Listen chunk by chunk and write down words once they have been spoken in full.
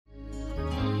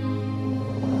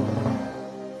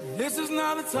This is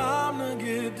not the time to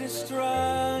get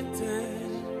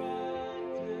distracted.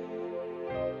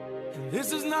 And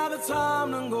this is not the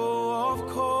time to go off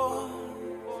course.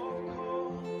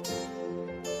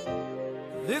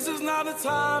 This is not the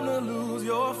time to lose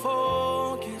your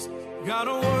focus. Got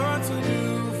a work to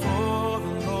do for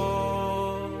the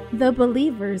Lord. The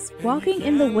Believers Walking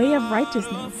in the Way of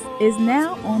Righteousness is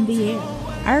now on the air.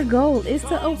 Our goal is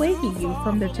to awaken you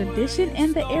from the tradition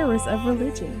and the errors of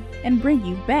religion and bring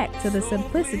you back to the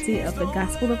simplicity of the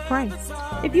gospel of Christ.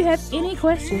 If you have any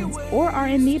questions or are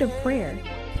in need of prayer,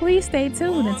 please stay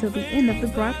tuned until the end of the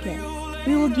broadcast.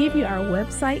 We will give you our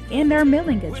website and our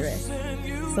mailing address.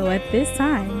 So at this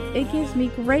time, it gives me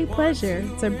great pleasure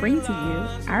to bring to you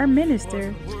our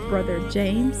minister, Brother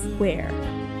James Ware.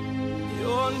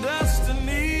 Your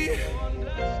destiny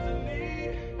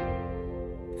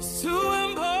is too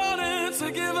important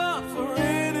to give up for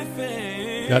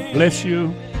anything. God bless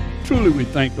you. Truly, we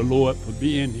thank the Lord for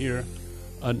being here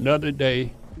another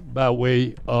day by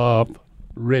way of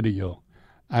radio.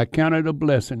 I count it a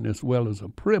blessing as well as a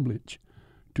privilege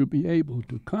to be able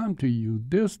to come to you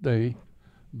this day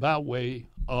by way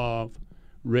of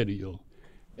radio.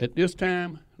 At this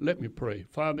time, let me pray.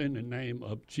 Father, in the name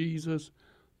of Jesus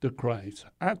the Christ,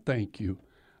 I thank you.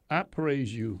 I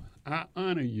praise you. I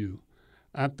honor you.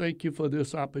 I thank you for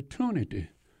this opportunity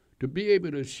to be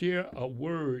able to share a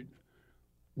word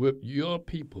with your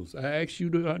peoples. I ask you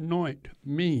to anoint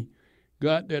me,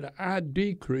 God, that I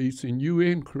decrease and you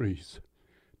increase,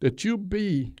 that you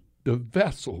be the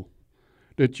vessel,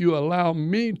 that you allow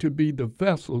me to be the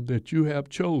vessel that you have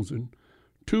chosen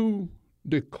to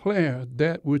declare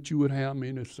that which you would have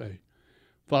me to say.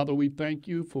 Father, we thank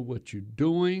you for what you're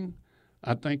doing.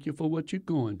 I thank you for what you're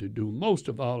going to do. Most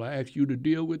of all, I ask you to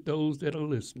deal with those that are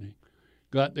listening.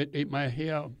 God, that they might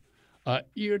have an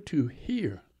ear to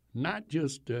hear, not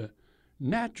just the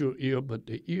natural ear, but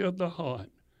the ear of the heart,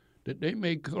 that they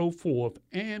may go forth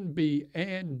and be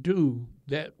and do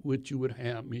that which you would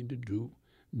have me to do,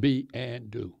 be and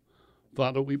do.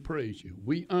 Father, we praise you.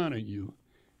 We honor you.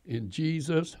 In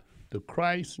Jesus, the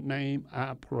Christ's name,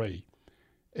 I pray.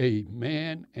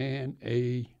 Amen and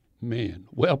amen.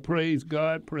 Well, praise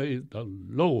God, praise the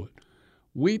Lord.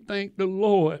 We thank the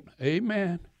Lord.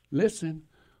 Amen. Listen,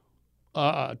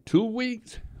 2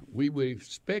 weeks, we were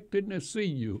expecting to see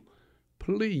you.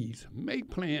 Please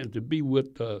make plans to be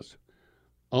with us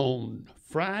on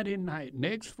Friday night,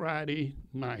 next Friday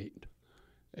night.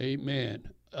 Amen.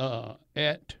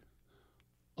 At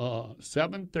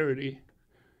 7:30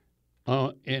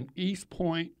 in East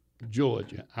Point,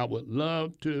 Georgia. I would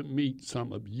love to meet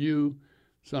some of you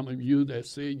that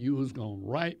said you was going to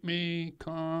write me,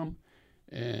 come,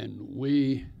 and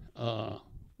we're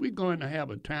going to have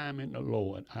a time in the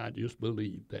Lord. I just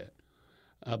believe that.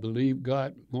 I believe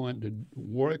God going to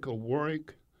work a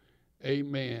work,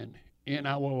 amen, in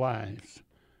our lives.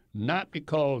 Not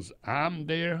because I'm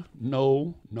there,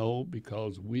 no,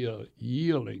 because we are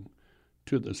yielding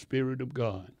to the Spirit of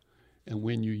God. And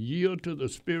when you yield to the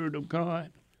Spirit of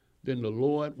God, then the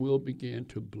Lord will begin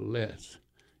to bless.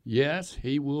 Yes,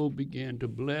 he will begin to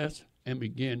bless and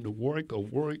begin to work a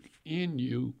work in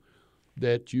you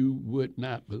that you would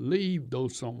not believe though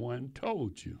someone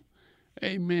told you.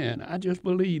 Amen. I just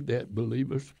believe that,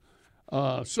 believers.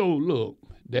 So look,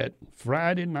 that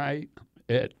Friday night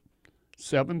at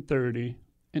 7:30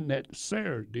 and that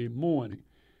Saturday morning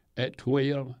at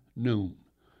 12 noon.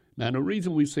 Now, the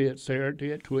reason we say it's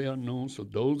Saturday at 12 noon, so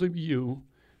those of you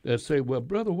that say, well,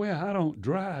 Brother Ware, I don't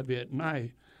drive at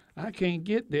night. I can't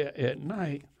get there at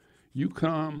night. You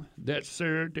come that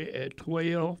Saturday at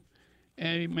 12,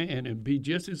 amen, and be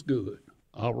just as good,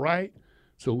 all right?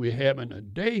 So we're having a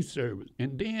day service.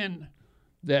 And then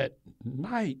that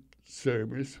night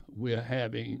service, we're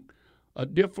having a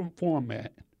different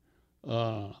format.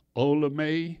 Ola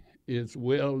May, as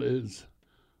well as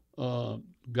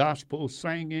gospel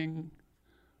singing,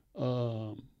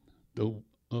 the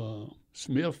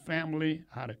Smith family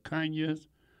out of Conyers,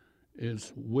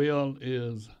 as well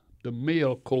as the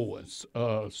male chorus,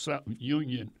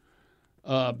 Union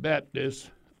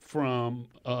Baptist from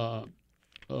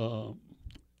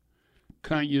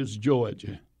Conyers,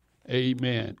 Georgia.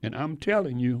 Amen. And I'm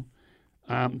telling you,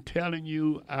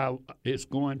 it's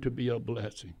going to be a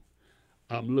blessing.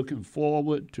 I'm looking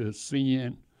forward to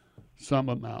seeing some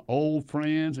of my old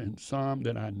friends and some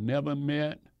that I never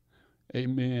met,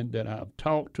 amen, that I've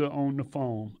talked to on the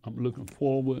phone. I'm looking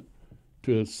forward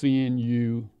to seeing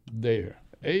you there.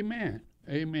 Amen.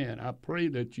 Amen. I pray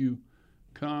that you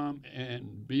come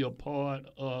and be a part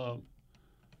of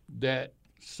that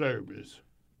service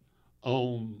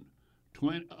on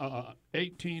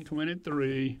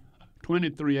 1823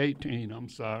 2318, I'm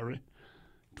sorry,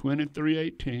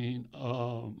 2318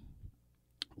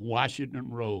 Washington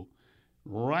Road,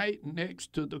 right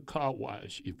next to the car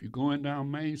wash. If you're going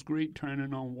down Main Street,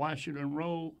 turning on Washington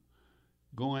Road,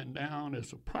 going down,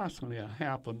 it's approximately a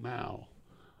half a mile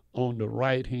on the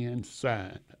right-hand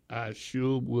side. I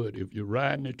sure would. If you're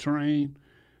riding the train,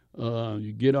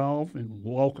 you get off and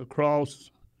walk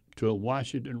across to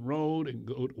Washington Road and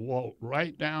walk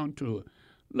right down to it.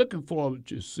 Looking forward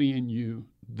to seeing you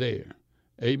there.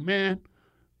 Amen.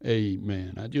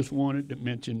 Amen. I just wanted to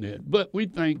mention that. But we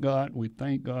thank God. We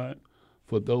thank God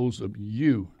for those of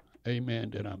you,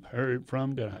 amen, that I've heard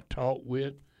from, that I talked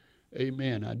with.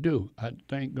 Amen. I do. I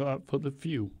thank God for the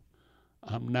few.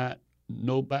 I'm not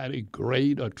nobody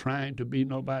great or trying to be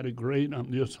nobody great.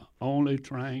 I'm just only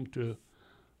trying to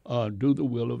do the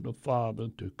will of the Father,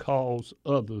 to cause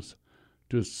others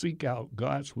to seek out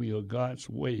God's will, God's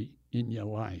way in your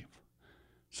life.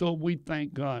 So we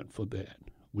thank God for that.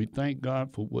 We thank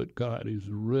God for what God is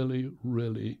really,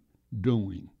 really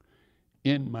doing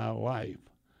in my life.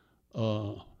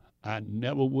 I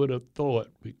never would have thought,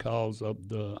 because of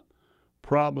the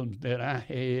problems that I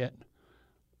had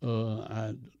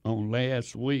on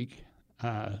last week,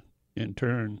 in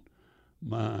turn,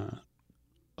 my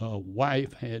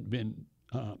wife had been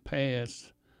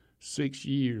passed 6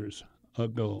 years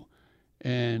ago,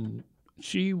 and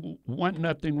she wasn't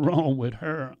nothing wrong with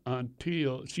her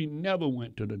until she never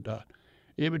went to the doctor.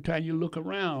 Every time you look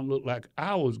around, looked like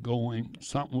I was going,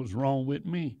 something was wrong with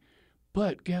me.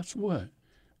 But guess what?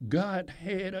 God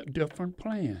had a different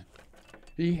plan.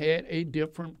 He had a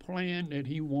different plan that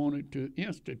he wanted to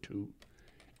institute.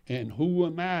 And who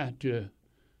am I to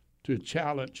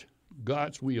challenge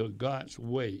God's will, God's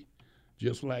way,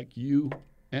 just like you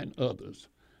and others?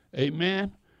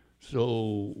 Amen?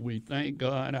 So we thank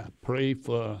God. I pray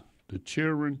for the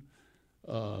children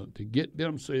to get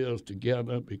themselves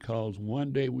together, because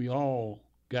one day we all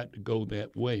got to go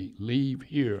that way, leave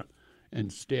here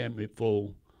and stand before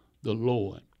the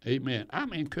Lord. Amen.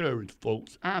 I'm encouraged,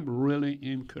 folks. I'm really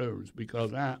encouraged,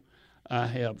 because I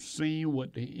have seen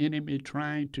what the enemy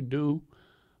trying to do,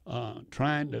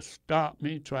 trying to stop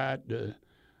me, tried to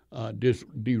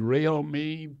derail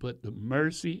me, but the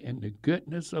mercy and the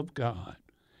goodness of God,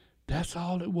 that's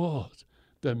all it was.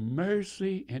 The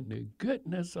mercy and the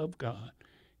goodness of God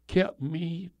kept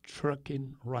me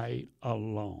trucking right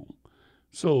along.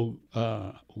 So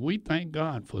we thank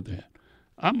God for that.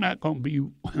 I'm not going to be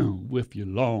with you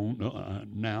long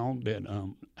now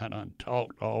that I done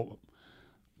talked all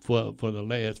for the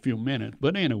last few minutes.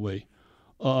 But anyway,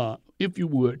 if you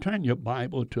would, turn your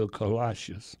Bible to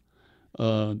Colossians,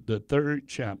 the 3rd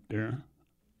chapter,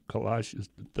 Colossians,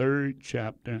 the 3rd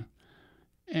chapter.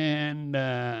 And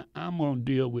I'm going to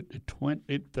deal with the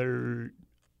 23rd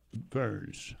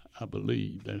verse. I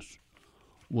believe that's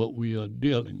what we are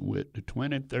dealing with, the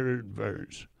 23rd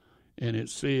verse. And it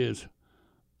says,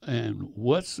 and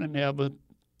whatsoever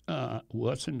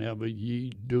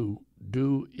ye do,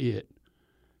 do it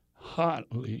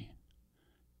heartily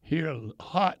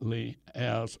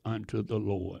as unto the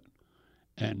Lord,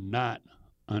 and not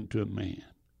unto man.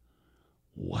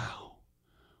 Wow.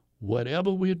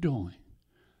 Whatever we're doing,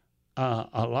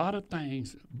 a lot of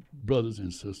things, brothers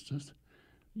and sisters,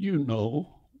 you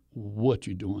know what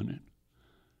you're doing it.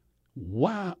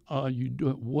 Why are you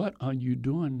doing? What are you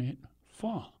doing it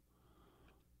for?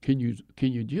 Can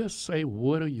you just say,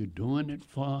 what are you doing it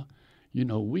for? You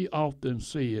know, we often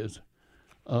say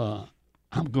I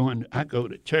go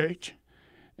to church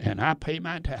and I pay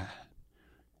my tithe.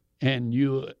 And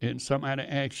somebody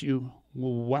asks you,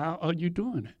 well, why are you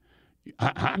doing it?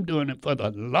 I'm doing it for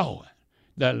the Lord.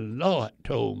 The Lord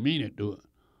told me to do it.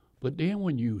 But then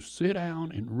when you sit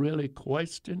down and really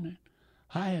question it,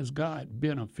 how is God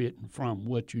benefiting from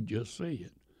what you just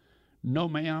said? No,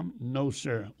 ma'am, no,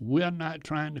 sir. We're not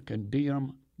trying to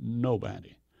condemn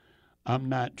nobody. I'm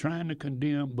not trying to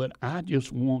condemn, but I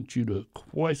just want you to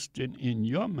question in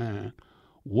your mind,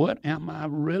 what am I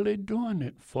really doing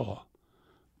it for?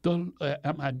 Am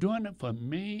I doing it for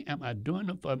me? Am I doing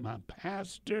it for my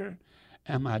pastor?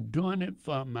 Am I doing it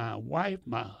for my wife,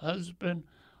 my husband?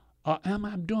 Or am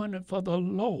I doing it for the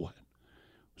Lord?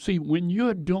 See, when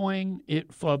you're doing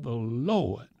it for the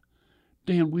Lord,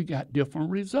 then we got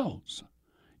different results.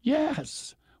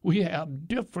 Yes, we have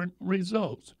different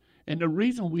results. And the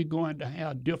reason we're going to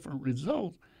have different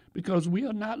results, because we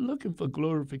are not looking for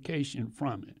glorification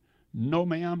from it. No,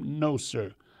 ma'am, no,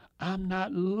 sir. I'm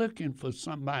not looking for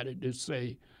somebody to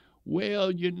say,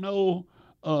 well, you know,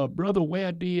 Brother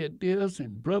Ware did this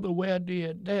and Brother Ware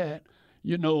did that.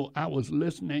 You know, I was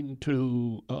listening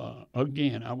to,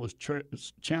 again, I was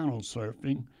channel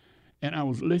surfing, and I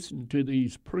was listening to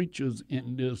these preachers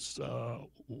in this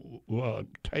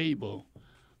table,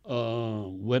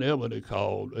 whatever they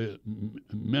called it,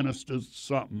 ministers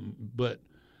something,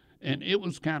 and it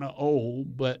was kind of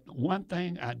old, but one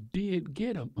thing I did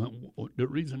get the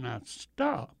reason I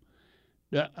stopped,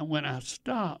 when I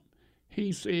stopped,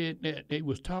 he said that they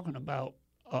was talking about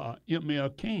M.L.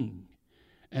 King,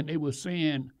 and they were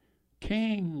saying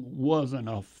King wasn't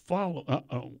a follower.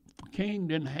 King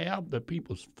didn't have the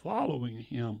people following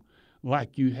him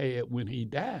like you had when he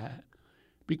died,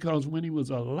 because when he was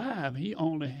alive, he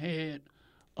only had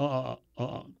a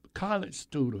college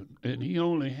student, and he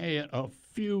only had a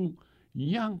few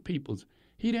young people.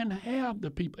 He didn't have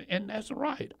the people, and that's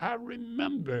right. I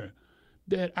remember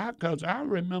that, because I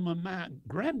remember my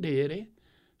granddaddy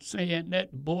saying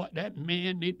that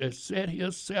man need to set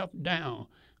himself down,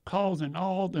 causing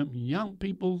all them young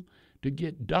people to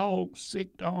get dog sick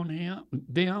on them,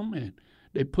 and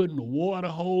they put in the water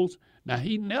holes. Now,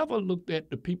 he never looked at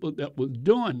the people that was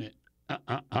doing it.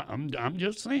 I'm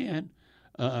just saying,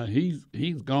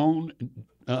 he's gone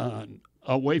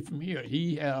away from here.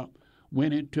 He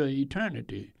went into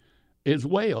eternity as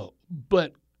well.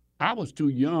 But I was too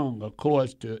young, of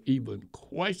course, to even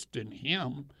question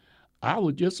him. I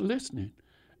was just listening.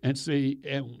 And see,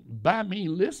 and by me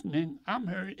listening, I'm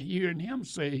hearing him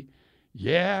say,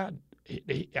 yeah,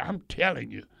 I'm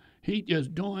telling you, he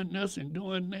just doing this and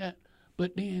doing that.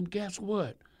 But then guess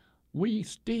what? We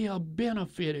still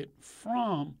benefited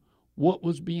from what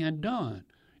was being done,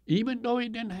 even though he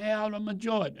didn't have the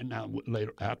majority. Now,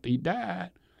 later, after he died,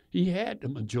 he had the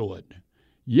majority.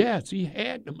 Yes, he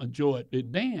had the majority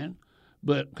then,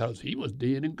 but because he was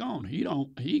dead and gone,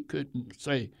 he couldn't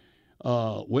say,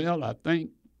 well, I thank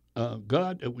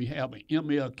God that we have an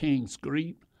M.L. King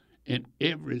Street in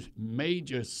every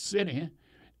major city,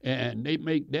 and they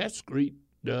make that street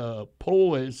the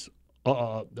poorest,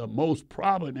 the most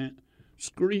prominent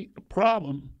street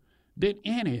problem than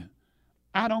any.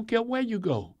 I don't care where you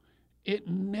go. It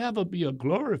never be a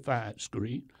glorified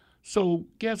street. So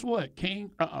guess what?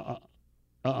 M.L.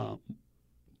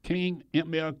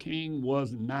 King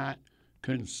was not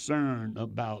concerned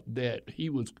about that. He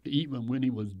was, even when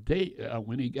he was dead,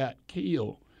 when he got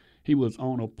killed, he was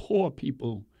on a poor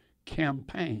people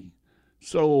campaign.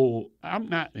 So I'm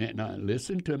not, and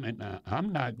listen to me now,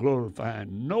 I'm not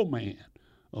glorifying no man,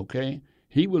 okay?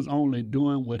 He was only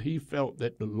doing what he felt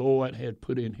that the Lord had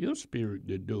put in his spirit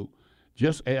to do,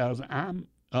 just as I'm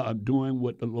doing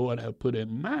what the Lord had put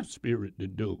in my spirit to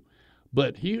do.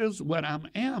 But here's what I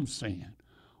am saying.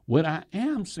 What I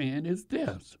am saying is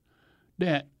this,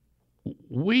 that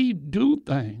we do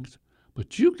things,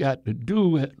 but you got to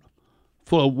do it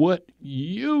for what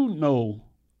you know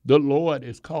the Lord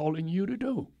is calling you to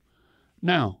do.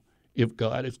 Now, if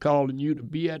God is calling you to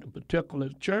be at a particular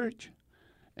church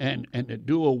and to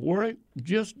do a work,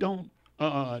 just don't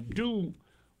do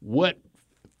what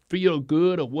feels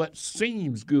good or what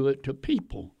seems good to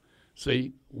people.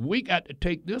 See, we got to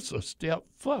take this a step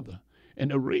further.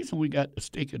 And the reason we got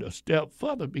to take it a step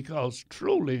further, because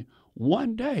truly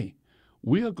one day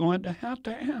we are going to have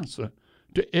to answer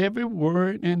to every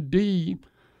word and deed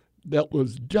that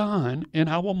was done in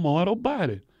our mortal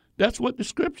body. That's what the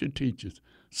scripture teaches.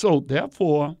 So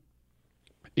therefore,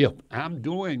 if I'm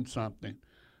doing something,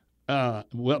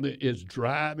 whether it's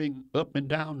driving up and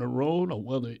down the road or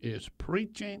whether it's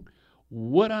preaching,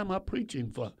 what am I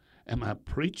preaching for? Am I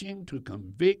preaching to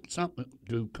convict something,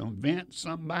 to convince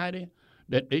somebody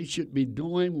that they should be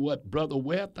doing what Brother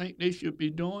Ware think they should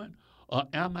be doing? Or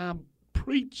am I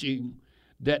preaching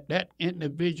that that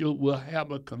individual will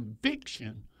have a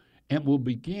conviction and will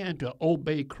begin to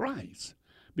obey Christ?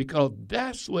 Because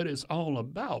that's what it's all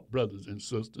about, brothers and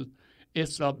sisters.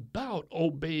 It's about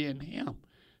obeying him.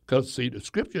 Because, see, the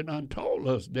scripture done told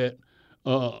us that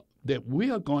that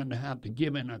we are going to have to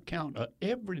give an account of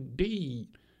every deed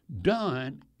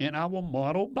done in our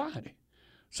mortal body.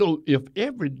 So if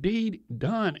every deed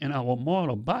done in our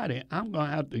mortal body, I'm going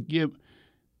to have to give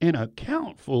an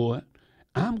account for it,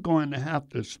 I'm going to have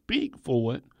to speak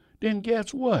for it, then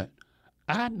guess what?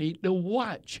 I need to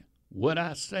watch what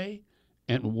I say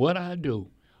and what I do.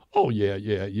 Oh,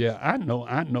 yeah. I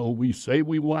know. We say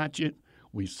we watch it.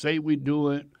 We say we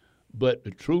do it. But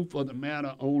the truth of the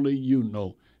matter, only you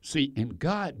know. See, and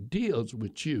God deals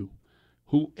with you,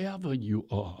 whoever you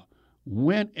are,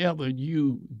 whenever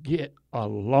you get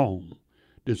alone.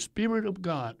 The Spirit of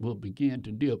God will begin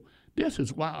to deal. This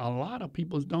is why a lot of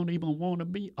people don't even want to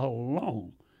be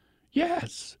alone.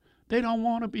 Yes, they don't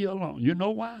want to be alone. You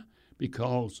know why?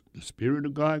 Because the Spirit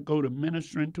of God go to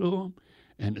ministering to them,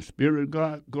 and the Spirit of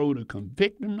God go to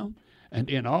convicting them, and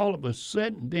then all of a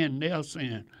sudden, then they're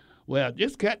saying, Well,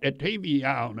 just cut the TV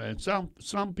on. And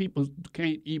some people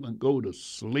can't even go to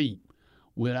sleep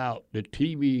without the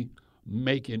TV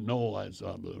making noise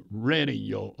or the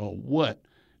radio or what.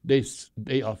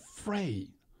 They are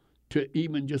afraid to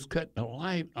even just cut the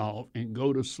light off and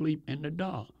go to sleep in the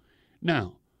dark.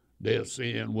 Now, they're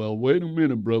saying, well, wait a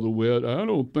minute, Brother Webb, I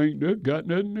don't think that got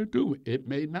nothing to do with it. It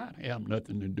may not have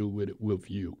nothing to do with it with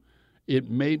you. It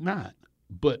may not,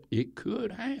 but it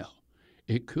could have.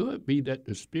 It could be that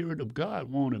the Spirit of God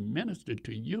want to minister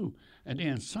to you, and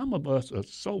then some of us are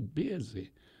so busy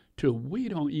till we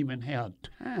don't even have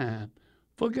time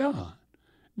for God.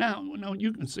 Now,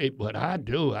 you can say, but I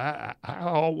do. I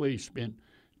always spend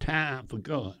time for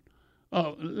God.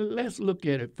 Let's look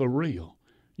at it for real.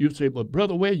 You say, but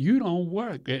Brother Webb, you don't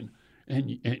work, and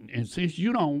since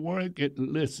you don't work,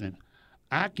 listen,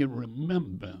 I can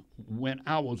remember when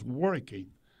I was working,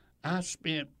 I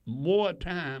spent more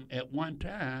time at one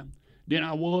time than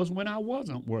I was when I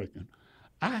wasn't working.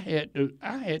 I had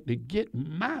to get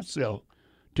myself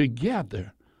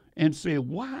together and say,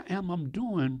 why am I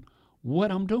doing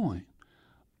what I'm doing?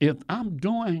 If I'm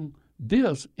doing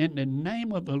this in the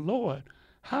name of the Lord,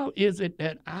 how is it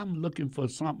that I'm looking for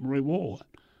some reward?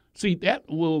 See, that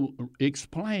will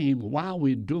explain why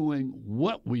we're doing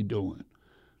what we're doing.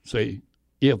 See,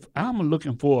 if I'm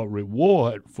looking for a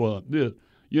reward for this,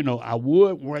 I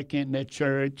would work in that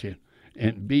church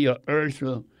and be an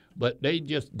usher, but they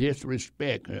just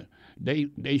disrespect her.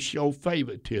 They show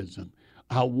favoritism.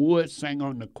 I would sing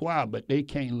on the choir, but they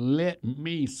can't let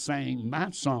me sing my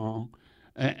song,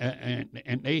 and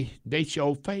they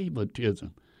show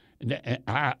favoritism. And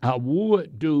I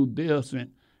would do this.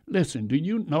 And listen, do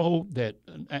you know that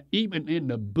even in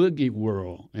the boogie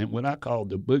world, and what I call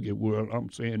the boogie world, I'm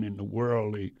saying in the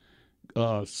worldly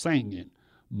singing,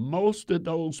 most of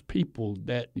those people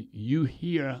that you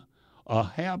hear or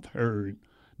have heard,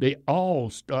 they all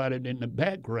started in the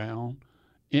background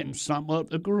in some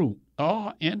other group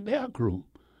or in their group.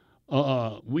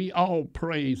 We all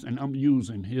praise, and I'm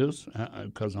using his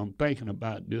because I'm thinking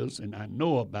about this and I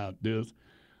know about this.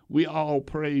 We all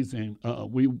praising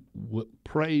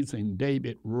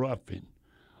David Ruffin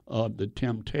of The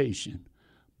Temptation.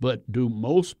 But do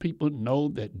most people know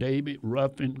that David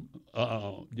Ruffin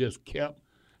just kept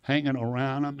hanging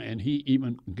around him, and he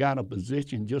even got a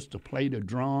position just to play the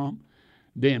drum?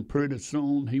 Then pretty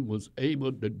soon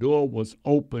the door was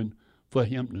open for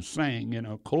him to sing. And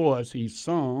of course he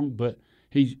sung, but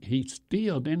he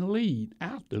still didn't lead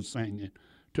after singing.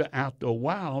 After a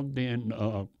while, then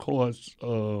of course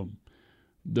I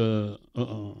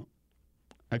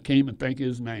can't even think of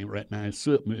his name right now. It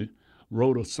slipped me.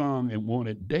 Wrote a song and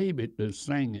wanted David to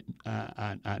sing it.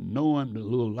 I know him, the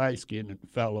little light-skinned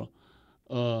fella.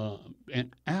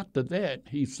 And after that,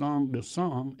 he sung the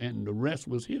song, and the rest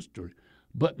was history.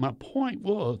 But my point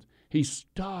was, he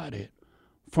started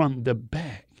from the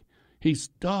back. He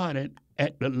started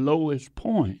at the lowest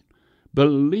point,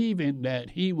 believing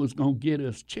that he was going to get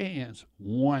his chance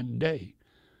one day.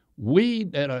 We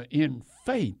that are in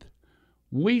faith,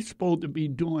 we supposed to be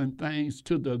doing things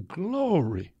to the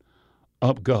glory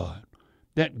of God,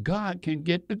 that God can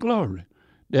get the glory,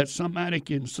 that somebody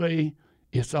can say,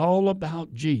 it's all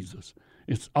about Jesus.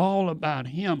 It's all about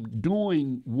him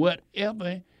doing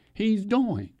whatever he's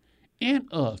doing in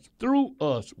us, through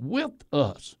us, with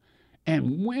us.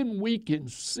 And when we can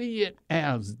see it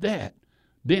as that,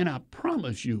 then I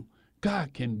promise you,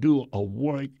 God can do a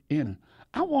work in it.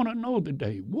 I want to know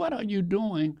today, what are you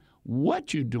doing,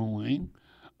 what you're doing,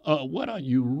 what are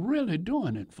you really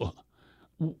doing it for?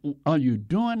 Are you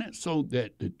doing it so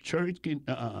that the church can,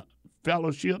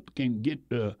 fellowship can get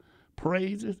the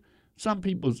praises? Some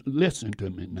people, listen to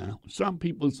me now, some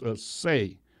people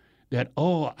say that,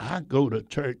 I go to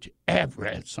church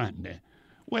every Sunday.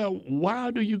 Well,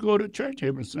 why do you go to church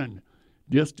every Sunday?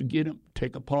 Just to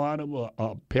take a part of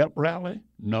a pep rally?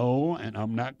 No, and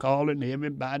I'm not calling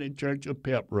everybody in church a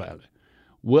pep rally.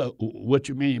 What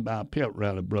you mean by a pep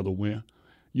rally, Brother Webb?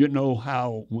 You know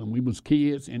how when we was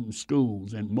kids in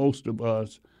schools, and most of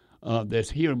us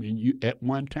that's here, at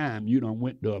one time you done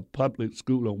went to a public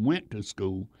school or went to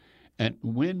school, and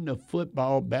when the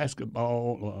football,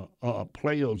 basketball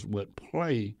players would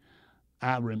play,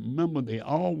 I remember they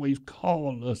always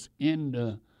called us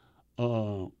in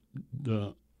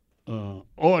the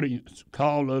audience,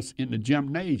 called us in the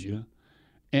gymnasium,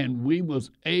 and we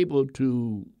was able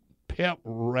to have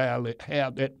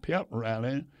that pep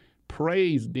rally,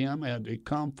 praise them as they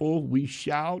come forth. We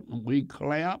shout and we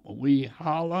clap and we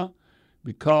holler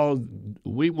because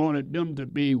we wanted them to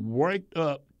be worked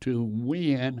up to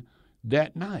win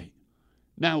that night.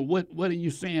 Now, what are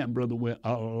you saying, Brother Will?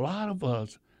 A lot of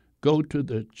us go to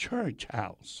the church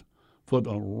house for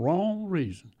the wrong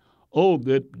reason. Oh,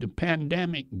 the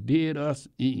pandemic did us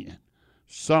in.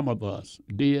 Some of us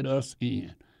did us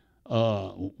in.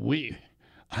 I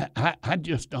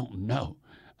just don't know.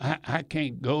 I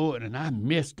can't go and I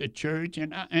miss the church.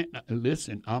 And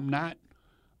listen, I'm not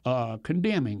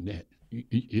condemning that.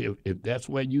 If that's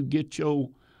where you get your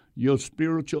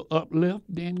spiritual uplift,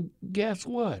 then guess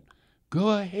what? Go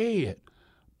ahead.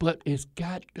 But it's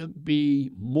got to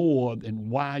be more than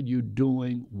why you're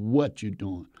doing what you're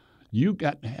doing. You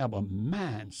got to have a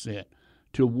mindset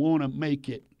to want to make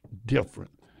it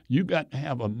different. You got to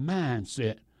have a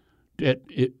mindset that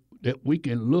we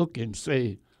can look and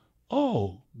say,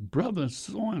 oh, brother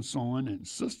so-and-so and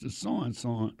sister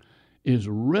so-and-so is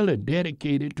really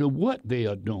dedicated to what they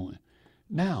are doing.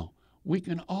 Now, we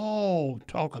can all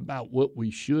talk about what we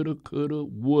shoulda, coulda,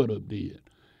 woulda did.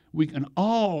 We can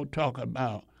all talk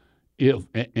about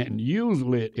and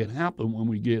usually it happens when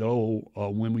we get old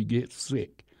or when we get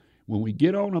sick. When we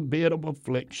get on a bed of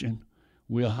affliction,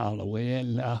 we'll holler, well,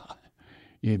 Lord,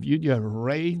 if you just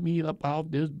raise me up off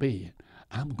this bed,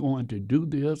 I'm going to do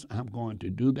this, I'm going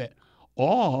to do that.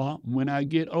 Or when I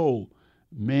get old,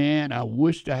 man, I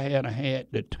wished I had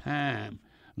the time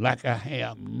like I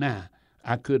have now.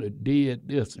 I could have did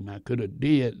this and I could have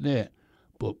did that.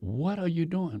 But what are you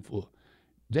doing for?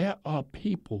 There are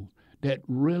people that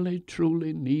really,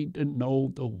 truly need to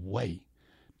know the way.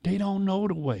 They don't know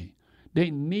the way. They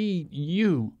need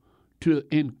you to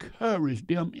encourage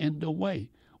them in the way.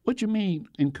 What you mean,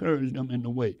 encourage them in the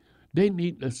way? They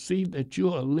need to see that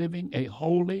you are living a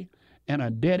holy and a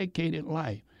dedicated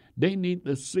life. They need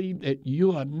to see that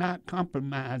you are not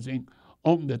compromising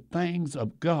on the things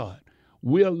of God.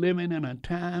 We're living in a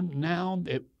time now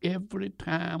that every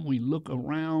time we look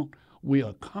around, we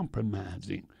are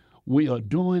compromising. We are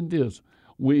doing this.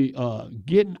 We are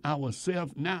getting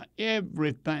ourselves, now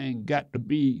everything got to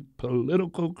be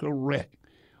political correct.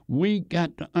 We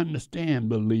got to understand,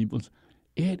 believers,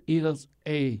 it is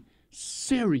a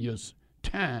serious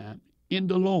time in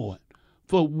the Lord.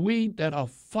 For we that are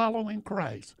following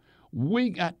Christ, we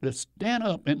got to stand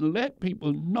up and let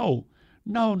people know,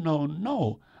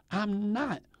 no, I'm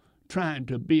not trying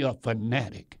to be a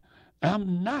fanatic.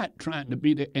 I'm not trying to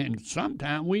be and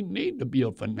sometimes we need to be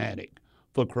a fanatic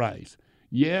for Christ.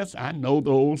 Yes, I know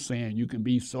the old saying, you can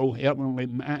be so heavenly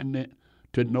minded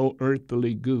to no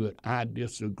earthly good. I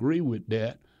disagree with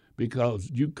that because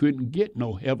you couldn't get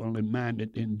no heavenly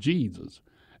minded in Jesus.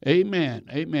 Amen,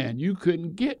 amen. You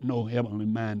couldn't get no heavenly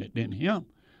minded in him.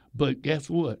 But guess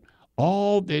what?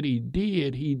 All that he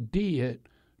did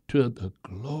to the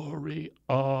glory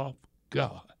of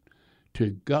God.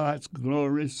 To God's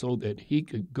glory so that he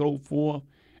could go forth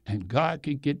and God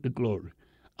could get the glory.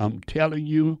 I'm telling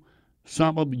you,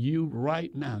 some of you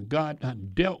right now, God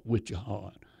done dealt with your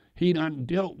heart. He done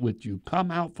dealt with you. Come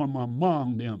out from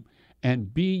among them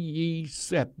and be ye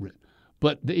separate.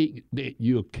 But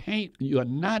you're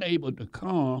not able to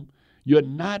come. You're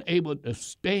not able to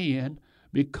stand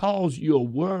because you're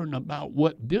worrying about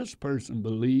what this person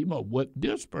believe or what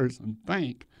this person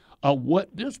think or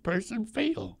what this person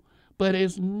feel. But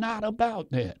it's not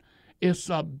about that. It's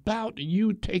about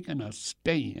you taking a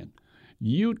stand.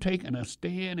 You taking a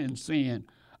stand and saying,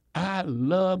 I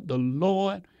love the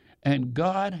Lord and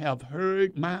God have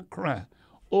heard my cry.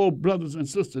 Oh, brothers and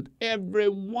sisters, every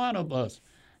one of us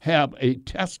have a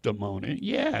testimony.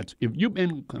 Yes, if you've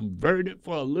been converted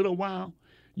for a little while,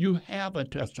 you have a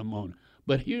testimony.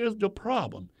 But here's the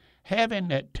problem. Having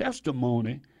that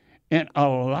testimony and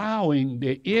allowing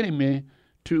the enemy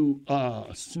to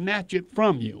snatch it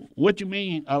from you. What you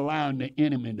mean allowing the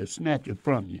enemy to snatch it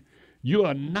from you? You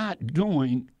are not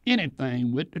doing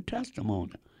anything with the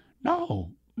testimony.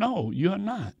 No, you're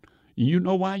not. You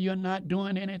know why you're not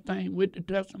doing anything with the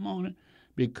testimony?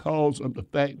 Because of the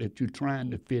fact that you're trying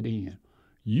to fit in.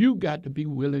 You got to be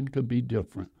willing to be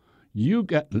different. You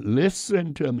got to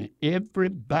listen to me.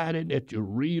 Everybody that you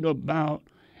read about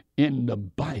in the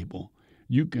Bible,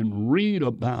 you can read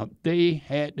about they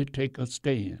had to take a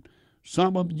stand.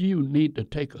 Some of you need to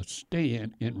take a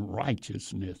stand in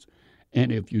righteousness.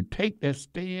 And if you take that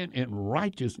stand in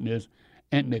righteousness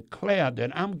and declare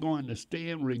that I'm going to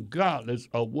stand regardless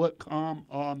of what come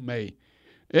or may.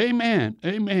 Amen,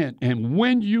 amen. And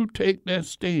when you take that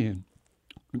stand,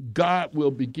 God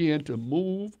will begin to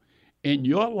move in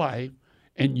your life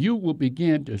and you will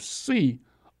begin to see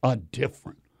a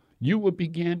different. You will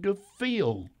begin to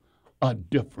feel a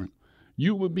different.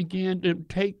 You will begin to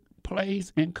take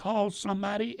place and cause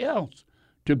somebody else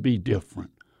to be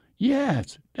different.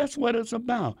 Yes, that's what it's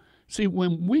about. See,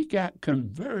 when we got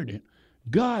converted,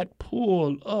 God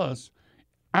pulled us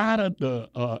out of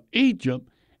the Egypt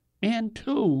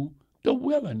into the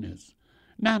wilderness.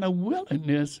 Now, the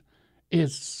wilderness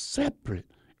is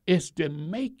separate. It's to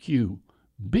make you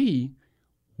be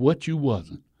what you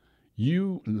wasn't.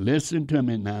 You listen to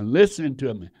me now. Listen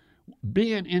to me.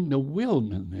 Being in the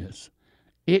wilderness,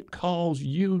 it calls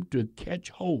you to catch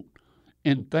hold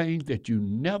in things that you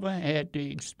never had to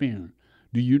experience.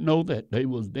 Do you know that they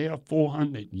was there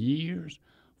 400 years,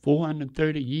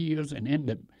 430 years, and in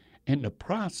the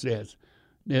process,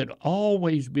 there had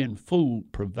always been food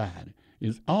provided.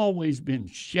 It's always been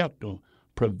shelter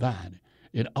provided.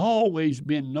 It always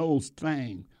been those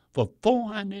things. For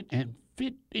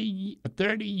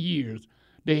 430 years,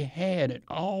 they had it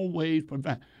always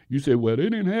provided. You say, well, they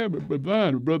didn't have it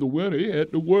provided, Brother Well, they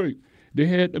had to work. They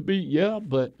had to be, yeah,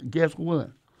 but guess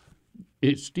what?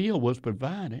 It still was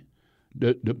provided.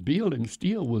 The building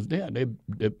still was there.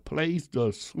 The place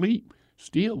to sleep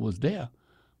still was there.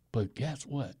 But guess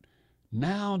what?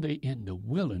 Now they in the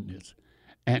wilderness,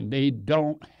 and they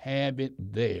don't have it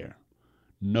there.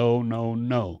 No, no,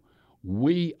 no.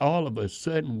 We, all of a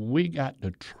sudden, we got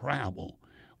to travel.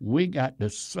 We got to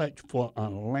search for a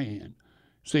land.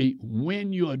 See,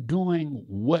 when you're doing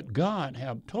what God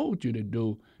have told you to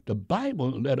do, the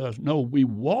Bible let us know we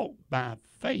walk by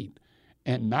faith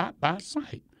and not by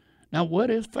sight. Now,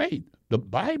 what is faith? The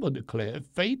Bible declares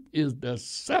faith is the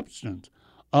substance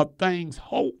of things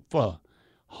hoped for.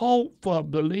 Hope for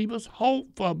believers, hope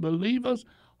for believers,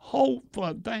 hope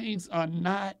for things are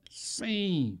not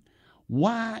seen.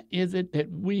 Why is it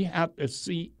that we have to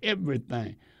see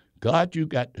everything? God, you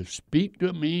got to speak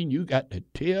to me, you got to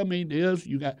tell me this,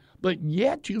 but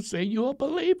yet you say you're a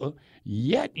believer.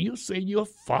 Yet you say you're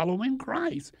following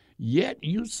Christ. Yet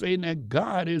you say that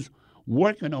God is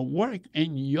working a work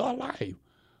in your life.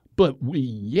 But we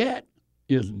yet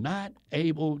is not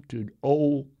able to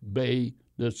obey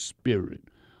the Spirit.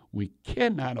 We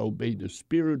cannot obey the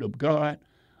Spirit of God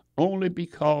only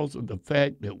because of the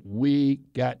fact that we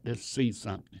got to see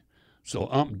something. So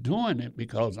I'm doing it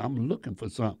because I'm looking for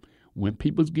something. When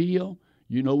people give,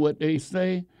 you know what they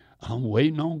say? I'm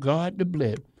waiting on God to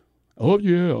bless. Oh,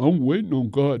 yeah, I'm waiting on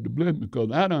God to bless me because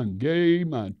I done gave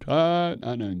my tithe,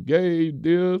 I done gave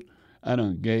this, I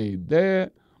done gave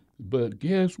that. But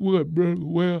guess what, brother?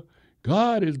 Well,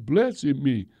 God is blessing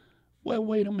me. Well,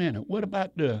 wait a minute. What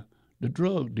about the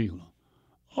drug dealer?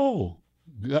 Oh,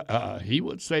 he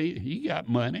would say he got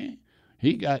money,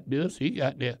 he got this, he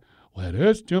got that. Well,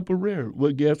 that's temporary.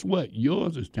 Well, guess what?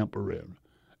 Yours is temporary.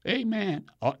 Amen.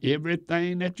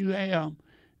 Everything that you have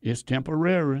is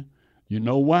temporary. You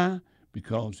know why?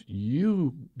 Because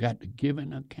you got to give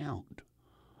an account.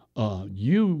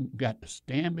 You got to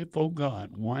stand before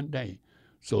God one day.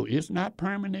 So it's not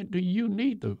permanent to you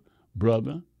neither,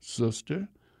 brother, sister.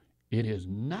 It is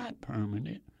not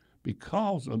permanent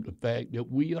because of the fact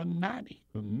that we are not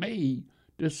made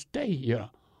to stay here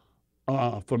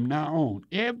from now on.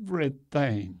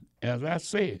 Everything, as I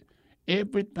said,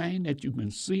 everything that you can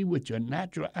see with your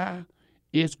natural eye,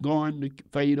 it's going to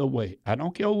fade away. I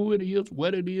don't care who it is,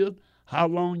 what it is, how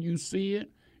long you see it.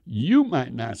 You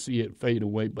might not see it fade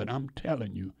away, but I'm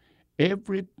telling you,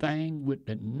 everything with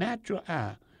the natural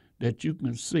eye that you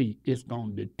can see, it's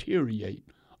going to deteriorate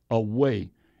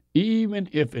away. Even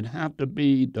if it have to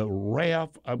be the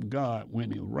wrath of God,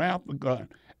 when the wrath of God,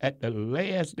 at the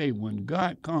last day when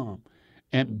God comes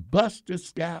and bust the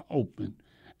sky open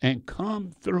and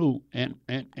come through, and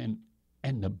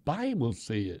the Bible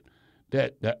said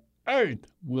that the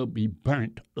earth will be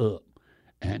burnt up.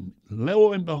 And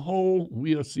lo and behold,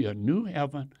 we'll see a new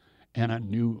heaven and a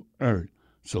new earth.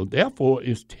 So therefore,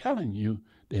 it's telling you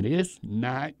that it's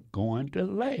not going to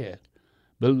last.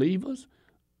 Believers,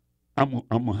 I'm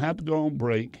going to have to go on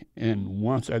break, and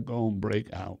once I go on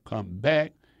break, I'll come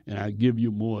back and I'll give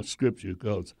you more scripture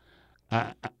because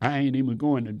I ain't even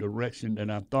going the direction that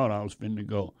I thought I was finna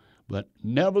go. But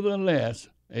nevertheless,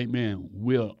 amen,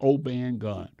 we're obeying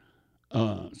God.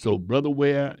 So Brother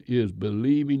Ware is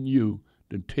believing you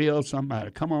to tell somebody,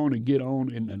 come on and get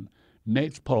on in the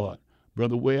next part.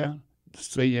 Brother Ware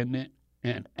saying it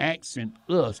and asking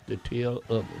us to tell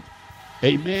others.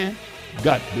 Amen.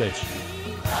 God bless you.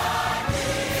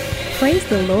 Praise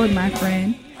the Lord, my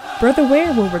friend. Brother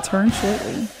Ware will return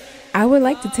shortly. I would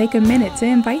like to take a minute to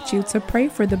invite you to pray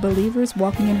for the believers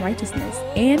walking in righteousness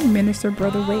and minister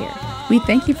Brother Ware. We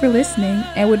thank you for listening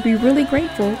and would be really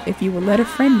grateful if you would let a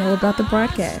friend know about the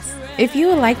broadcast. If you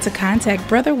would like to contact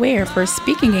Brother Ware for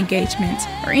speaking engagements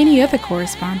or any other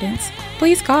correspondence,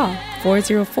 please call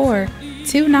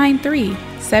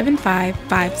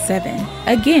 404-293-7557.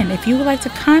 Again, if you would like to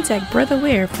contact Brother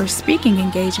Ware for speaking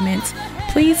engagements,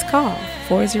 please call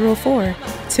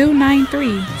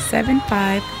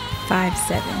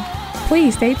 404-293-7557.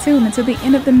 Please stay tuned until the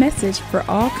end of the message for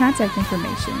all contact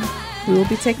information. We will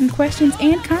be taking questions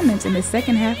and comments in the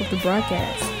second half of the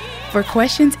broadcast. For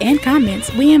questions and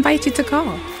comments, we invite you to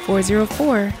call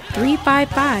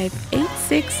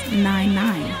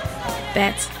 404-355-8699.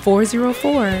 That's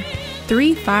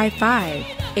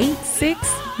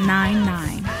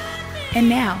 404-355-8699. And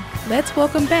now, let's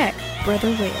welcome back Brother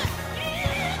Ware.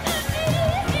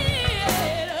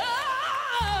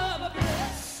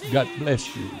 God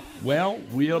bless you. Well,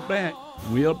 we are back.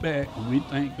 We are back. We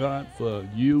thank God for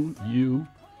you,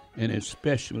 and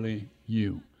especially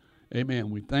you. Amen.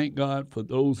 We thank God for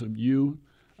those of you.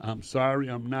 I'm sorry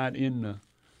I'm not in the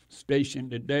station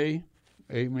today.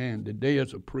 Amen. Today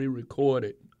is a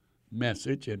pre-recorded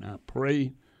message, and I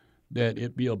pray that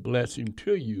it be a blessing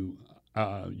to you.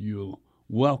 You're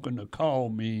welcome to call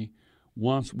me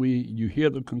once you hear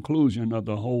the conclusion of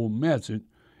the whole message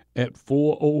at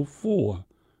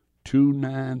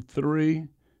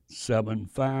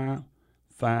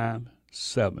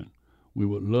 404-293-7557. We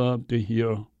would love to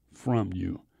hear from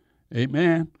you.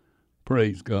 Amen.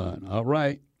 Praise God. All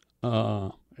right.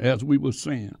 As we were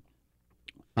saying,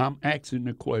 I'm asking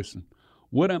the question,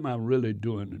 what am I really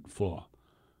doing it for?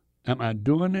 Am I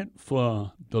doing it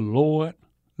for the Lord?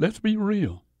 Let's be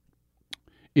real.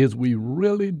 Is we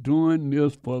really doing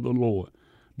this for the Lord?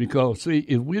 Because, see,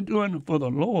 if we're doing it for the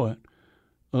Lord,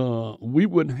 we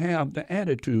wouldn't have the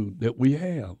attitude that we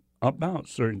have about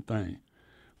certain things.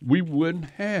 We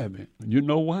wouldn't have it. You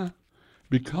know why?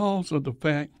 Because of the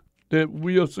fact that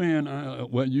we are saying,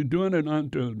 well, you're doing it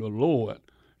unto the Lord,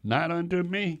 not unto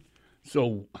me.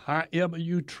 So however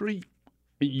you treat,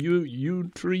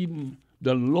 you treating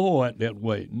the Lord that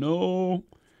way. No,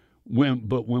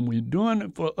 but when we're doing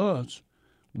it for us,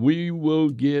 we will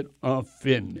get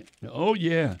offended. Oh,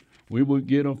 yeah, we will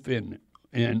get offended.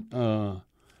 And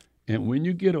when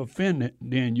you get offended,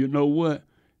 then you know what?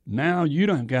 Now you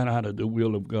done got out of the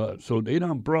will of God. So they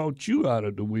done brought you out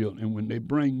of the will. And when they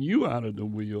bring you out of the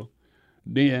will,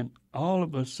 then all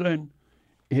of a sudden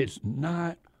it's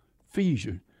not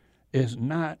feasible. It's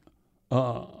not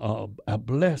a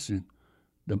blessing.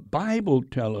 The Bible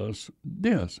tells us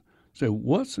this. So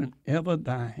whatsoever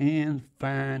thy hands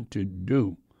find to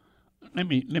do. I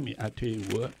tell you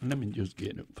what, let me just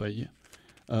get it for you.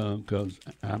 Because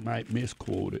I might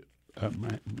misquote it.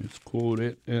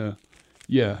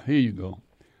 Yeah, here you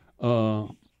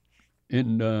go.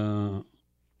 In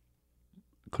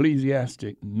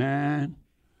Ecclesiastes 9,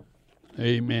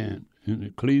 amen. In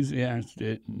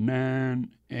Ecclesiastes 9,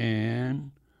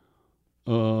 and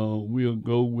we'll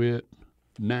go with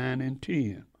 9 and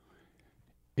 10.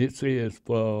 It says,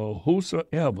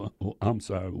 whatsoever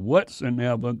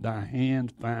thy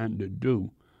hands find to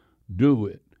do, do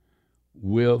it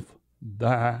with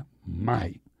thy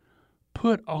might.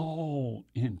 Put all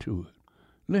into it.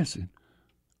 Listen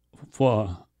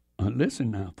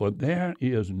now, for there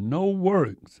is no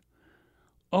works,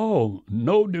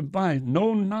 no device,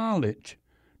 no knowledge,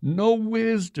 no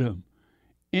wisdom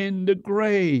in the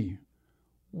grave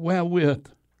wherewith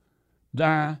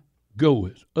thou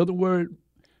goest. Other words,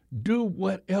 do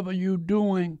whatever you're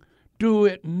doing, do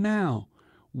it now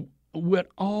with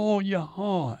all your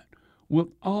heart, with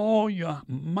all your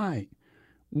might,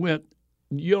 with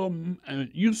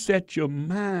you set your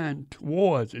mind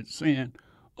towards it, saying,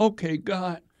 okay,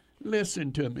 God,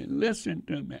 listen to me.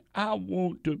 I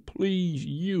want to please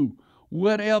you,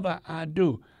 whatever I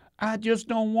do. I just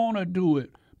don't want to do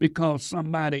it because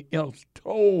somebody else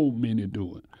told me to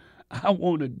do it. I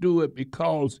want to do it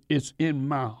because it's in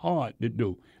my heart to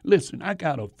do. Listen, I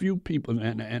got a few people,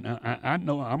 and I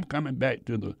know I'm coming back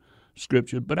to the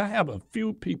scripture, but I have a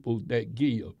few people that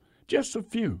give, just a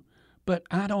few. But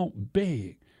I don't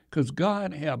beg, because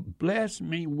God have blessed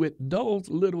me with those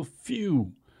little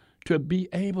few to be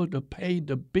able to pay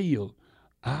the bill.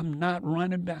 I'm not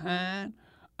running behind.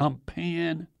 I'm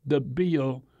paying the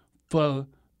bill for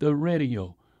the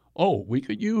radio. Oh, we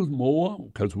could use more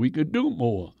because we could do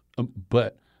more.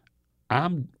 But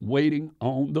I'm waiting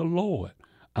on the Lord.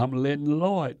 I'm letting the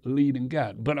Lord lead and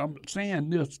guide. But I'm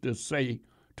saying this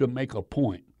to make a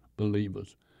point,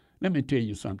 believers. Let me tell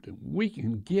you something. We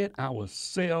can get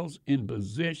ourselves in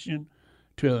position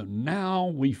to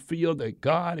now we feel that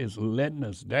God is letting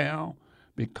us down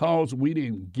because we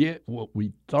didn't get what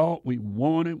we thought we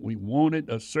wanted. We wanted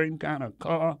a certain kind of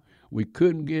car. We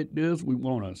couldn't get this. We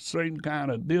want a certain kind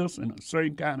of this and a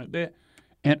certain kind of that.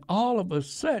 And all of a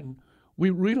sudden, we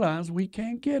realize we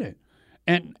can't get it.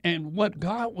 And what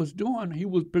God was doing, he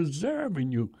was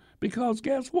preserving you because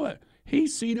guess what? He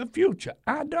see the future.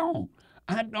 I don't.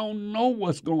 I don't know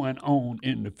what's going on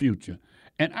in the future.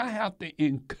 And I have to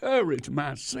encourage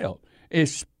myself,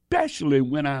 especially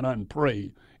when I done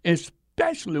prayed,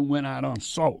 especially when I done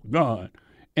sought God,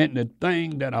 and the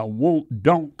thing that I want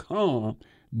don't come,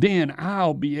 then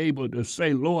I'll be able to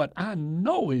say, Lord, I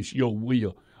know it's your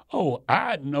will. Oh,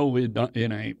 I know it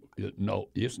ain't. No,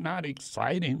 it's not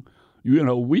exciting. You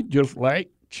know, we just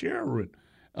like children.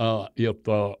 If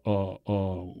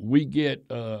we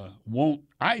want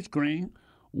ice cream,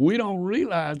 we don't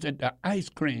realize that the ice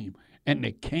cream and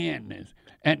the candies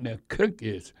and the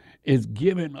cookies is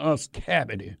giving us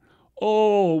cavity.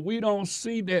 Oh, we don't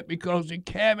see that because the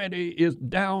cavity is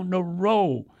down the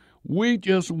road. We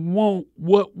just want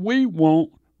what we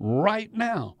want right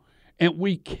now. And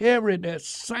we carry that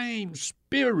same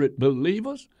spirit,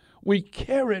 believers. We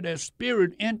carry that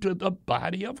spirit into the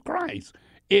body of Christ.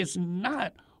 It's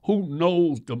not who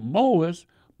knows the most,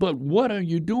 but what are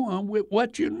you doing with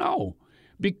what you know?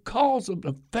 Because of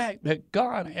the fact that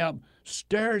God have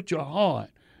stirred your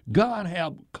heart, God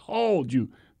have called you,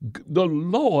 the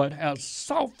Lord has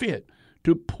saw fit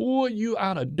to pull you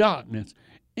out of darkness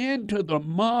into the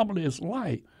marvelous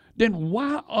light, then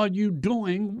why are you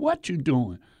doing what you're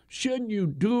doing? Shouldn't you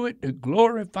do it to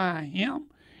glorify Him?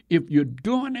 If you're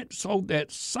doing it so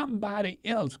that somebody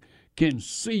else can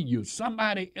see you,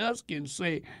 somebody else can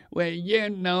say, well, you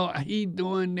know, he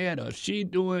doing that or she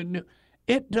doing that.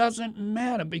 It doesn't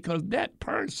matter because that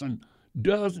person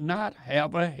does not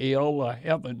have a hell or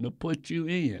heaven to put you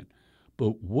in.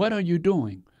 But what are you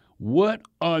doing? What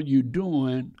are you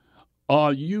doing?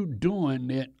 Are you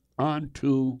doing it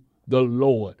unto the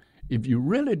Lord? If you're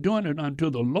really doing it unto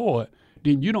the Lord,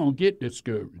 then you don't get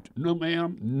discouraged. No,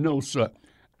 ma'am. No, sir.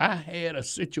 I had a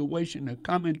situation that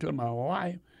come into my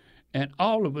life, and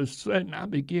all of a sudden I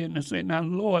began to say, now,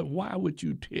 Lord, why would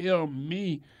you tell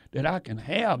me that I can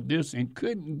have this and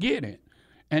couldn't get it?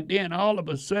 And then all of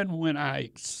a sudden when I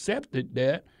accepted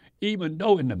that, even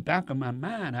though in the back of my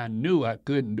mind I knew I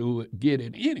couldn't get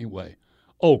it anyway.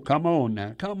 Oh, come on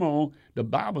now, come on. The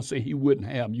Bible says He wouldn't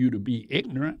have you to be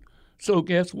ignorant. So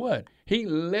guess what? He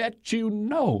let you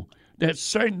know that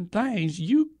certain things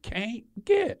you can't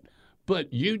get.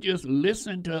 But you just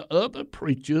listen to other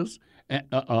preachers and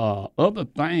other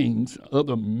things,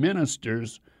 other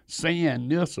ministers saying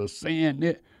this or saying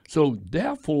that. So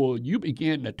therefore, you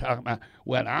begin to talk about,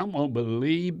 well, I'm going to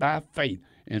believe by faith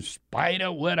in spite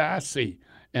of what I see.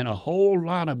 And a whole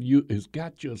lot of you has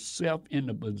got yourself in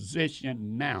a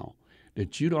position now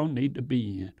that you don't need to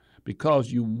be in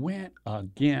because you went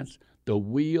against the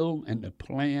will and the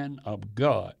plan of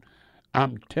God.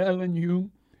 I'm telling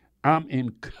you, I'm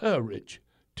encouraged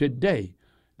today.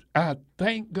 I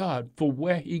thank God for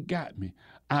where He got me.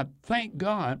 I thank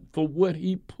God for what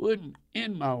He put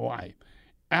in my life.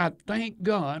 I thank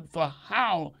God for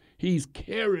how He's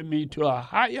carried me to a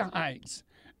higher heights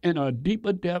and a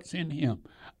deeper depths in Him.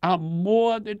 I'm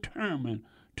more determined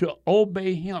to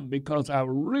obey Him because I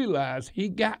realize He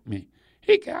got me.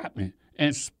 He got me.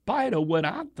 In spite of what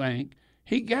I think,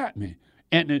 He got me.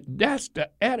 And that's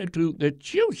the attitude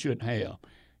that you should have.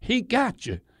 He got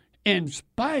you. In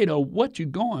spite of what you're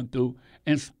going through,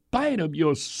 in spite of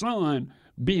your son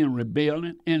being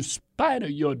rebellious, in spite of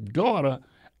your daughter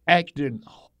acting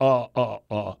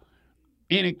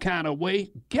any kind of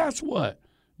way, guess what?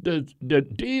 The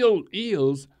deal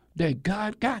is that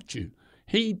God got you.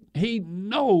 He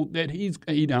know that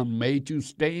He done made you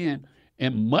stand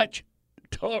in much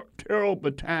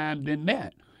terrible time than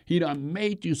that. He done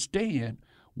made you stand.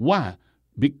 Why?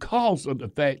 Because of the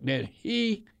fact that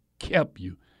He kept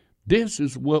you. This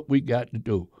is what we got to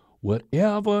do.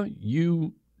 Whatever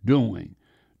you doing,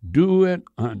 do it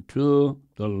unto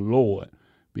the Lord,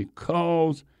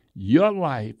 because your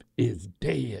life is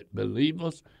dead,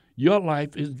 believers. Your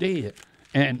life is dead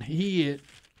and hid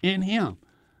in Him.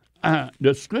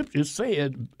 The scripture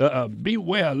said,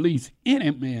 beware lest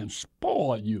any man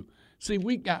spoil you. See,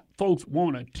 we got folks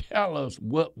want to tell us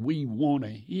what we want to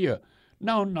hear.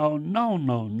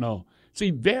 No.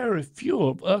 See, very few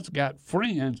of us got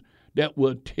friends that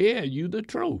will tell you the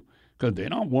truth because they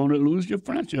don't want to lose your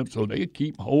friendship, so they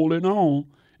keep holding on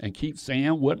and keep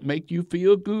saying what make you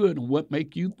feel good and what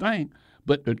make you think.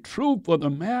 But the truth of the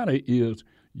matter is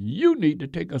you need to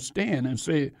take a stand and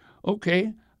say,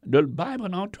 okay, the Bible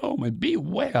don't told me,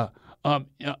 beware of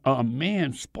a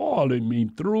man spoiling me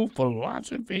through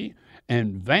philosophy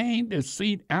and vain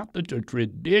deceit after the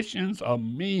traditions of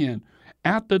men,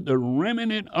 after the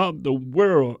remnant of the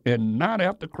world and not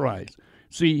after Christ.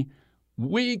 See,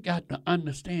 we got to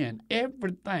understand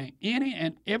everything, any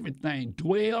and everything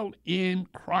dwell in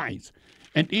Christ.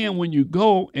 And then when you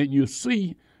go and you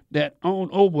see that on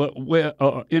over where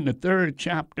in the 3rd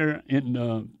chapter, in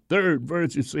the 3rd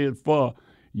verse, it says, "For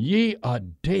ye are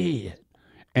dead,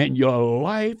 and your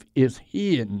life is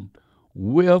hidden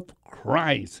with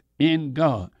Christ in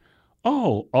God."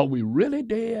 Oh, are we really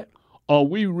dead? Or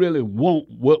we really want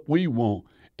what we want?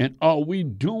 And are we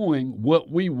doing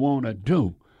what we want to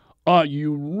do? Are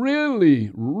you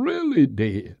really, really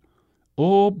dead?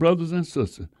 Oh, brothers and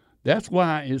sisters, that's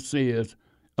why it says,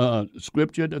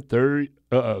 Scripture, the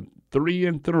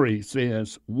 3:3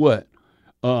 says, what?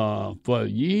 For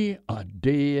ye are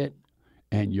dead,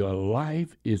 and your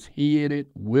life is hid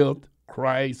with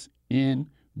Christ in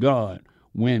God.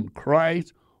 When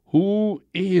Christ, who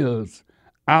is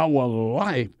our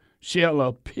life, shall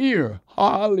appear,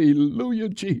 hallelujah,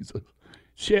 Jesus,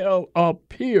 shall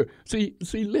appear. See,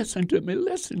 listen to me.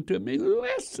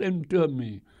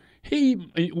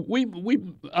 We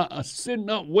sitting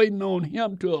up waiting on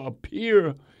him to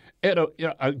appear at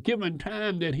a given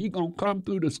time that he going to come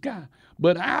through the sky.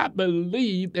 But I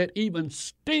believe that even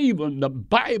Stephen, the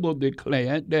Bible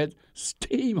declared that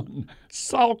Stephen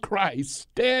saw Christ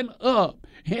stand up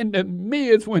in the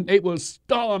midst when they were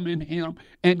storming him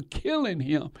and killing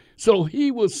him. So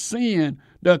he was seeing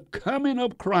the coming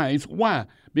of Christ. Why?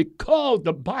 Because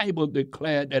the Bible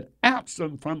declared that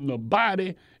absent from the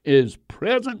body is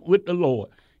present with the Lord.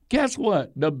 Guess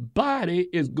what? The body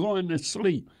is going to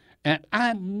sleep. And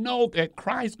I know that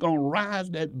Christ's going to rise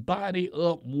that body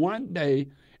up one day,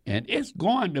 and it's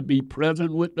going to be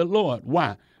present with the Lord.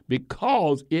 Why?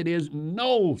 Because it is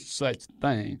no such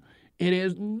thing. It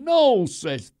is no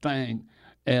such thing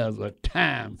as a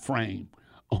time frame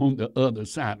on the other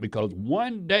side. Because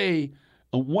one day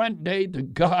to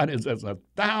God is as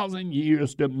 1,000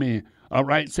 years to men. All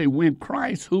right? Say, when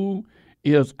Christ, who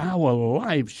is our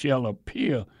life, shall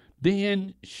appear,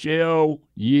 then shall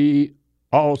ye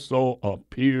also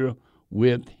appear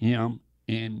with him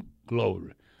in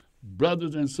glory.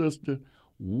 Brothers and sisters,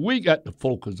 we got to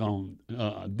focus on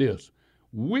this.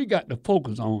 We got to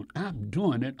focus on, I'm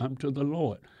doing it unto the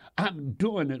Lord. I'm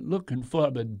doing it looking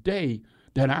for the day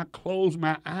that I close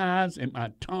my eyes and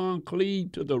my tongue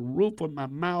cleave to the roof of my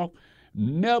mouth,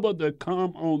 never to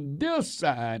come on this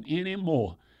side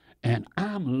anymore. And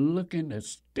I'm looking to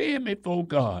stand before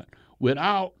God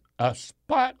without a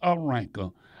spot or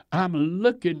wrinkle. I'm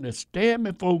looking to stand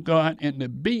before God and to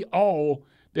be all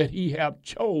that he have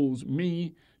chose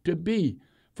me to be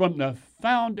from the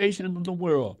foundation of the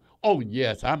world. Oh,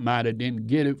 yes, I might have didn't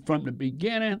get it from the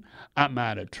beginning. I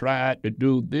might have tried to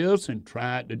do this and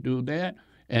tried to do that.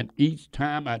 And each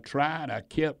time I tried, I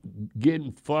kept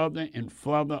getting further and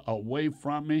further away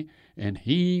from me. And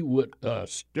he would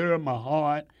stir my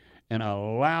heart and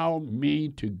allow me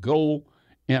to go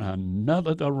in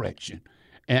another direction.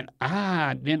 And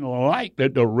I didn't like the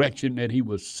direction that he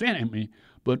was sending me,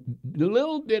 but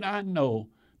little did I know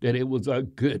that it was a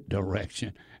good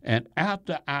direction. And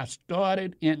after I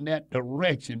started in that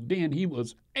direction, then he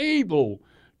was able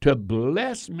to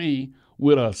bless me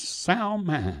with a sound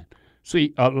mind.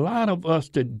 See, a lot of us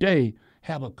today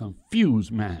have a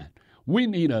confused mind. We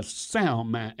need a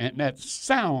sound mind, and that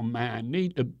sound mind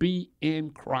needs to be in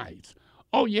Christ.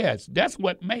 Oh, yes, that's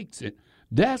what makes it.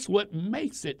 That's what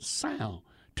makes it sound.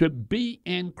 To be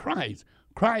in Christ.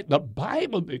 Christ, the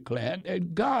Bible declared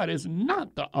that God is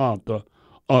not the author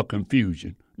of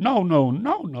confusion.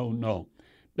 No.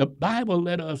 The Bible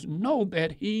let us know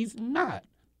that he's not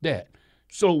that.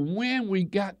 So when we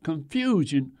got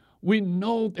confusion, we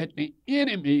know that the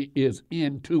enemy is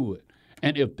into it.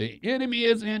 And if the enemy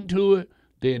is into it,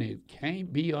 then it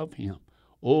can't be of him.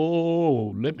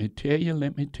 Oh, let me tell you.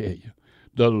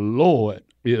 The Lord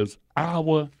is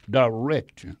our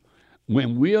director.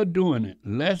 When we are doing it,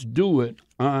 let's do it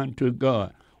unto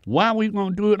God. Why are we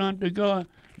going to do it unto God?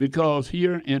 Because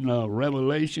here in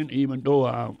Revelation, even though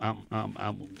I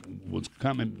was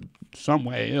coming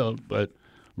somewhere else, but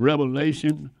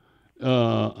Revelation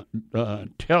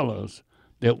tell us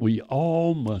that we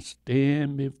all must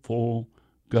stand before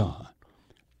God.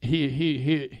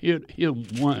 Here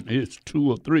one, it's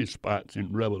 2 or 3 spots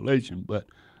in Revelation, but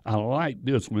I like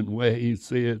this one where he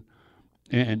said,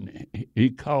 and he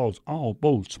calls all,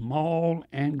 both small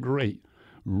and great,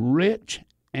 rich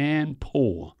and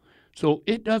poor. So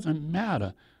it doesn't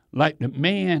matter. Like the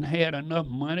man had enough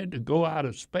money to go out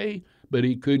of space, but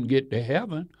he couldn't get to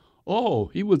heaven. Oh,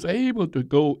 he was able to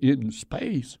go in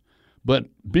space, but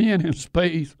being in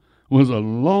space was a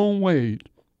long way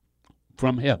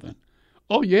from heaven.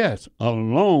 Oh, yes, a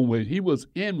long way. He was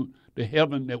in the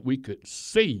heaven that we could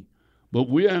see. But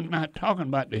we are not talking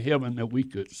about the heaven that we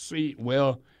could see.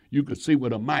 Well, you could see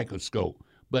with a microscope.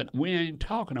 But we ain't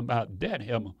talking about that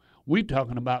heaven. We're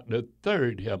talking about the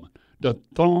third heaven, the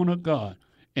throne of God.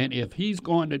 And if he's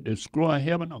going to destroy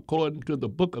heaven according to the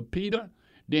book of Peter,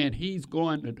 then he's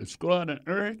going to destroy the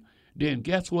earth. Then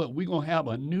guess what? We're going to have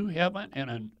a new heaven and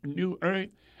a new earth.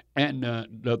 And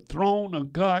the throne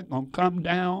of God going to come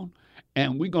down.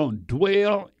 And we're going to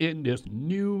dwell in this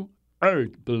new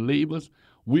earth, believers.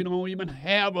 We don't even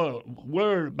have a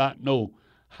word about no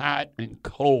hot and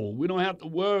cold. We don't have to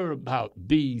worry about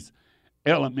these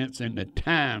elements in the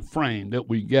time frame that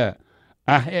we got.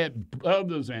 I had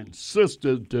brothers and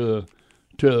sisters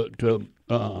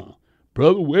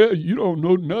Brother Ware, you don't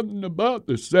know nothing about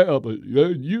the Sabbath.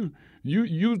 You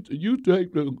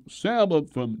take the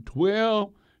Sabbath from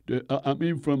 12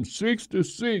 to, from 6 to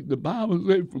 6. The Bible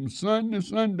says from sun to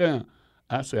sundown.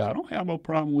 I say, I don't have a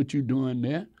problem with you doing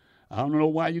that. I don't know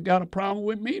why you got a problem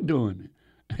with me doing it.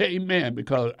 Amen,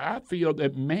 because I feel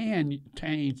that man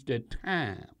changed the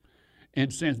time.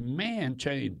 And since man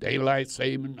changed daylight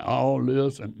saving, all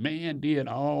this, and man did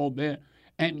all that,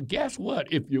 and guess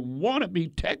what? If you want to be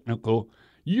technical,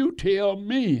 you tell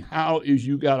me how is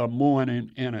you got a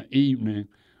morning and an evening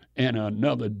and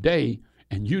another day,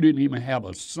 and you didn't even have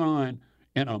a sun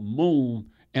and a moon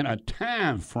and a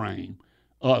time frame,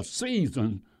 a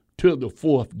season to the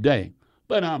fourth day.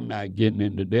 But I'm not getting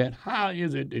into that. How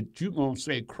is it that you're going to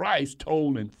say Christ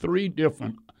told in 3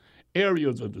 different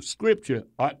areas of the scripture,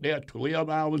 are there 12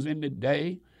 hours in the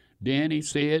day? Then he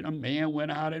said a man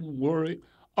went out and worried.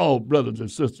 Oh, brothers and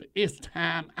sisters, it's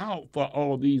time out for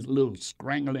all these little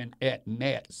strangling at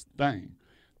gnats things.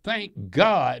 Thank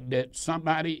God that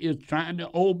somebody is trying to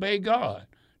obey God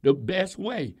the best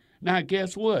way. Now,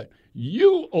 guess what?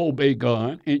 You obey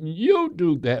God and you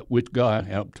do that which God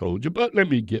has told you. But let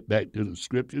me get back to the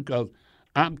scripture, because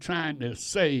I'm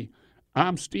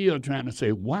still trying to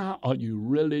say, why are you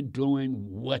really doing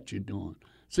what you're doing?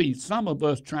 See, some of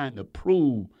us trying to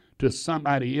prove to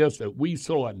somebody else that we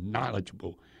so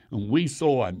knowledgeable and we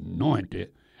so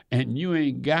anointed, and you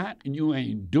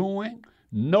ain't doing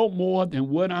no more than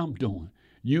what I'm doing.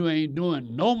 You ain't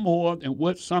doing no more than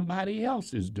what somebody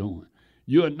else is doing.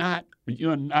 You're not,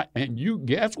 and you,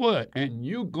 guess what? And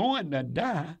you going to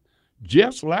die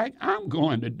just like I'm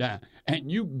going to die.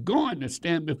 And you going to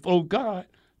stand before God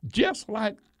just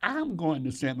like I'm going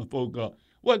to stand before God.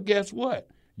 Well, guess what?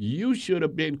 You should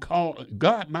have been called,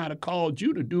 God might have called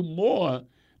you to do more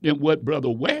than what Brother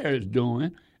Ware is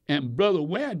doing. And Brother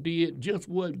Ware did just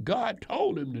what God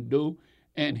told him to do,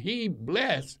 and he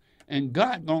blessed. And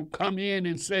God going to come in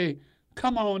and say,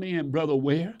 come on in, Brother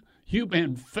Ware. You've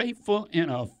been faithful in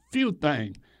a few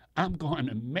things. I'm going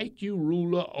to make you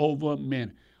ruler over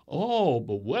many. Oh,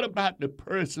 but what about the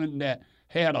person that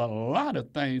had a lot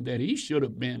of things that he should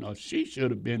have been or she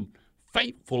should have been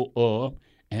faithful of,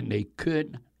 and they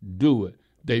couldn't do it?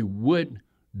 They wouldn't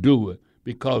do it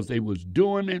because they was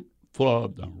doing it for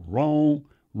the wrong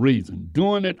reason,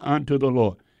 doing it unto the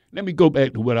Lord. Let me go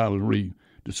back to what I was reading.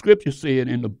 The scripture said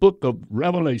in the book of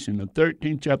Revelation, the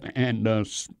 13th chapter,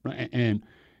 and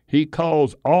he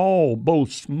calls all,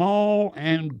 both small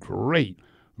and great,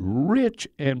 rich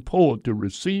and poor, to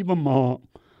receive a mark,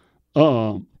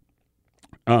 in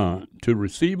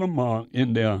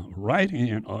their right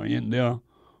hand or in their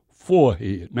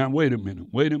forehead. Now, wait a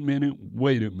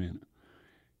minute.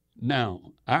 Now,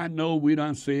 I know we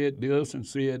done said this and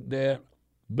said that,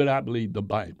 but I believe the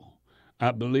Bible.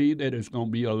 I believe that it's going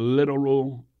to be a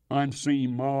literal,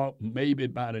 unseen mark, maybe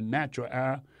by the natural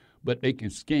eye, but they can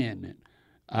scan it.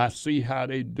 I see how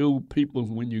they do people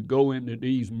when you go into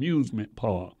these amusement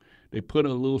parks. They put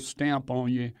a little stamp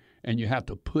on you, and you have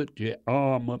to put your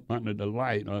arm up under the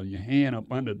light or your hand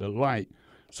up under the light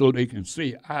so they can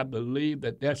see. I believe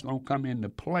that that's going to come into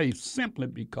play simply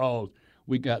because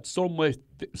we got so much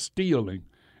stealing,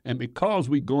 and because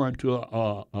we go into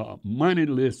a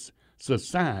moneyless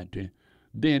society,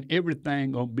 then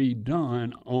everything going to be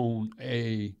done on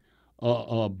a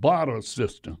barter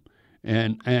system.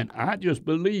 And I just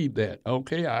believe that.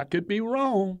 Okay, I could be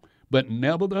wrong, but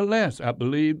nevertheless, I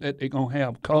believe that they're going to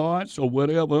have cards or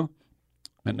whatever,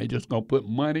 and they just going to put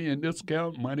money in this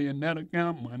account, money in that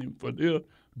account, money for this,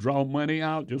 draw money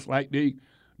out, just like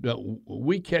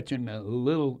we catching the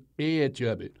little edge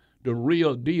of it. The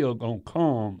real deal going to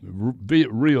come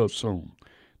real soon.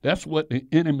 That's what the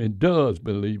enemy does,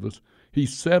 believers. He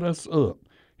set us up.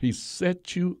 He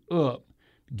set you up,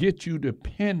 get you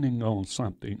depending on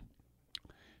something,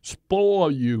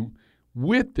 spoil you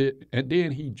with it, and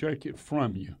then he jerk it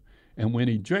from you. And when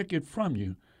he jerk it from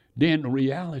you, then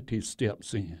reality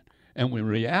steps in. And when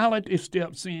reality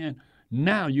steps in,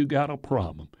 now you got a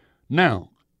problem. Now,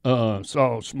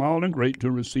 so small and great,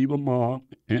 to receive a mark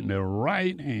in their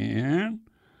right hand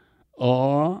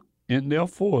or in their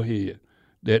forehead,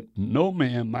 that no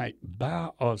man might buy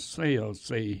or sell,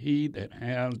 say he that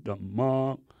has the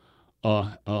mark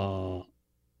or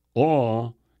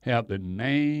have the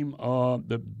name of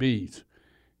the beast.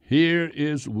 Here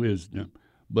is wisdom.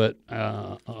 But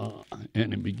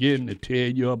and it begin to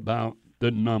tell you about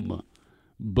the number.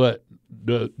 But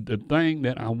the thing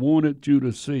that I wanted you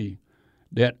to see,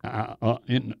 that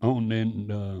in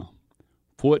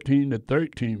 14 to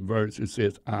 13 verse, it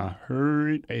says, I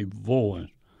heard a voice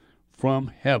from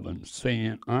heaven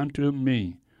saying unto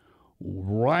me,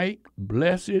 right,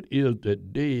 blessed is the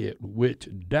dead which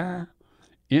die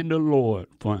in the Lord,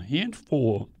 for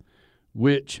henceforth,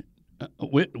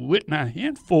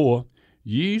 henceforth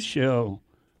ye shall,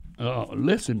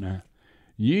 listen now,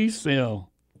 ye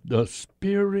shall the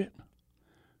Spirit,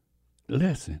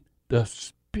 listen, the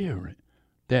Spirit,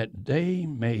 that they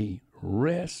may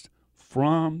rest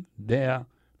from their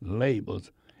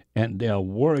labors, and their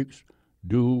works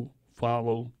do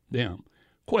follow them.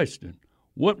 Question,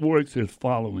 what works is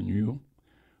following you?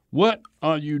 What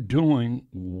are you doing?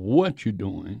 What you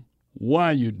doing?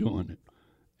 Why are you doing it?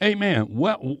 Amen.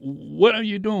 What are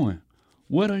you doing?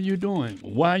 What are you doing?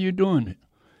 Why are you doing it?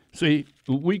 See,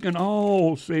 we can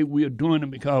all say we're doing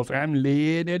it because I'm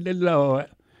led of the Lord.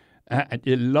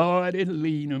 The Lord is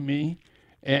leading me.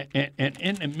 And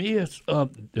in the midst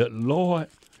of the Lord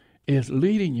is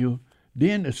leading you,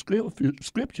 then the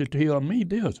scripture tells me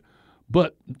this.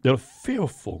 But the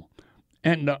fearful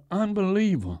and the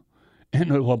unbeliever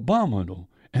and the abominable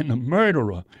and the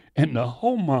murderer and the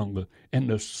whoremonger and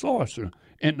the sorcerer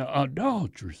and the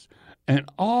adulteress and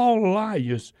all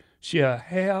liars shall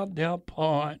have their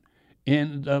part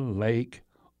in the lake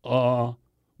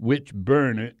which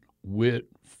burneth with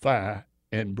fire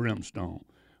and brimstone,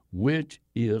 which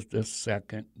is the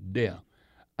second death.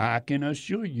 I can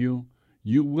assure you,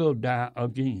 you will die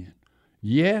again.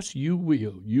 Yes, you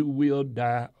will. You will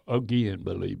die again,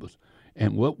 believers.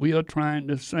 And what we are trying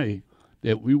to say,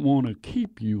 that we want to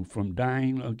keep you from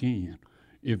dying again.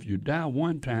 If you die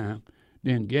one time,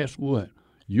 then guess what?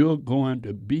 You're going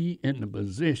to be in the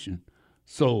position.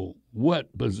 So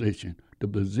what position? The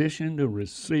position to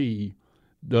receive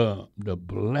the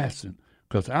blessing.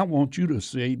 Because I want you to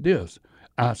say this.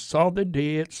 I saw the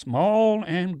dead, small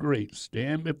and great,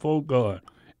 stand before God,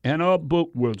 and a book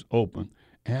was opened,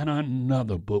 and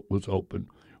another book was opened,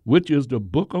 which is the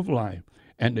book of life.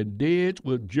 And the dead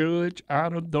were judged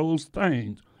out of those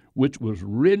things which was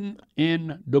written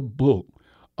in the book,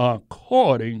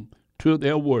 according to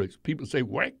their works. People say,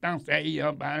 work don't say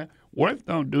about it, work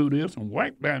don't do this, and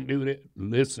work don't do that.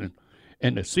 Listen,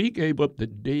 and the sea gave up the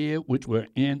dead which were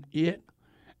in it,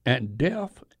 and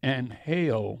death and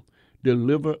hell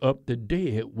deliver up the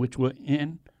dead which were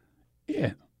in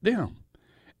it, them.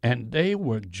 And they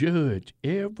were judged,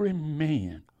 every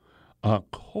man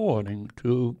according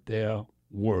to their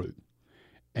work.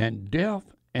 And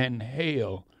death and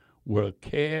hell were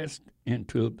cast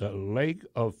into the lake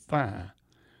of fire.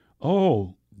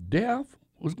 Oh, death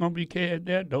was going to be cast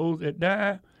there, those that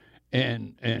died,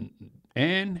 and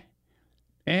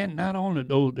not only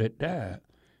those that died,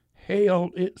 hell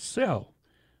itself.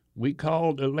 We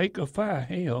call the lake of fire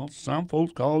hell. Some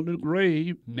folks call it the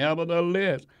grave.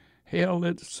 Nevertheless, hell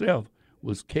itself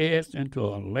was cast into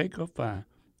a lake of fire.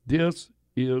 This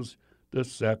is the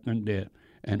second death.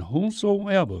 And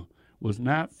whosoever was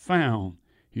not found,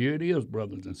 here it is,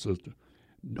 brothers and sisters,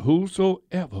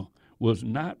 whosoever was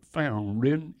not found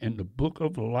written in the book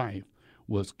of life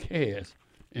was cast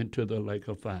into the lake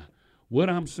of fire. What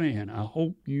I'm saying, I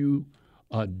hope you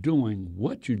are doing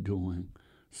what you're doing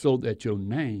so that your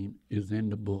name is in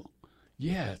the book.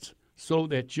 Yes, so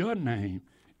that your name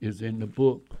is in the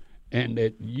book and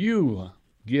that you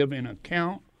give an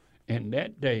account in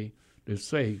that day to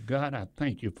say, God, I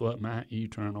thank you for my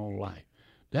eternal life.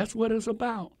 That's what it's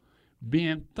about,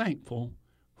 being thankful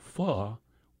for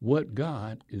what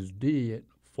God has did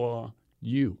for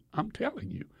you. I'm telling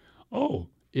you. Oh,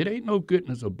 it ain't no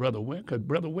goodness of Brother Ware, because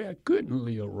Brother Ware couldn't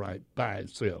live right by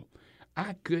itself.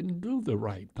 I couldn't do the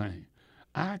right thing.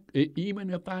 Even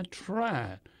if I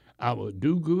tried, I would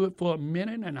do good for a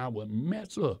minute and I would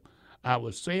mess up. I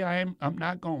would say I'm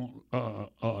not going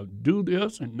to do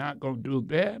this and not going to do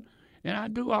that, and I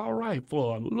do all right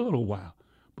for a little while.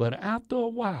 But after a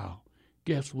while,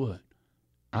 guess what?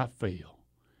 I fail.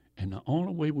 And the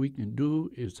only way we can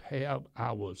do is have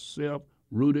ourselves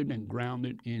rooted and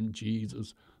grounded in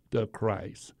Jesus the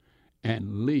Christ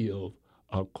and live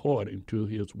according to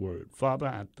his word. Father,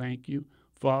 I thank you.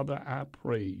 Father, I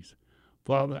praise.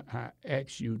 Father, I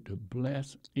ask you to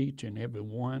bless each and every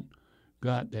one,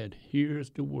 God, that hears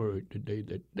the word today,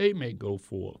 that they may go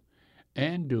forth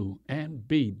and do and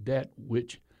be that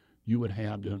which you would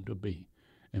have them to be.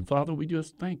 And Father, we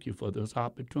just thank you for this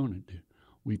opportunity.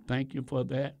 We thank you for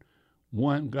that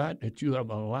one, God, that you have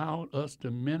allowed us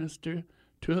to minister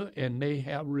to, and they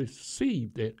have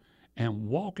received it and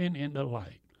walking in the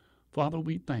light. Father,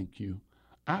 we thank you.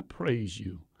 I praise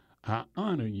you. I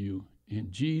honor you.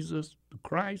 In Jesus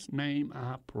Christ's name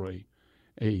I pray.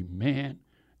 Amen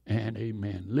and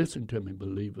amen. Listen to me,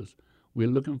 believers. We're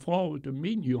looking forward to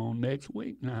meeting you on next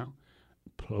week now.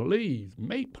 Please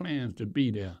make plans to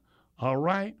be there. All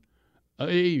right?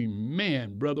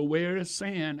 Amen. Brother Ware is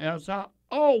saying, as I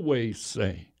always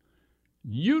say,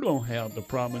 you don't have the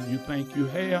problem you think you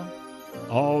have.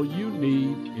 All you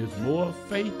need is more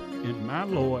faith in my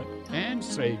Lord and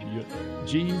Savior,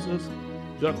 Jesus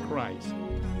the Christ.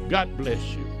 God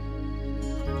bless you.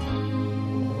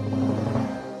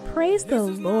 Praise the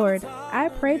Lord. I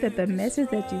pray that the message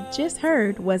that you just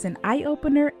heard was an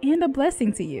eye-opener and a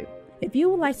blessing to you. If you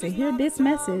would like to hear this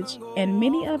message and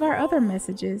many of our other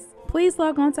messages, please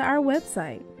log on to our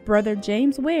website,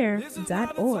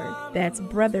 brotherjamesware.org. That's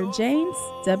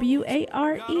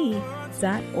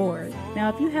brotherjamesware.org. Now,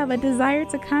 if you have a desire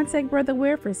to contact Brother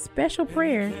Ware for special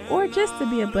prayer or just to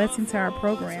be a blessing to our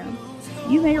program,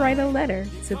 you may write a letter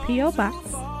to P.O.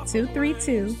 Box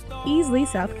 232, Easley,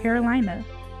 South Carolina,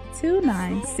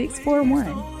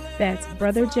 29641. That's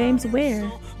Brother James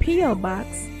Ware, P.O.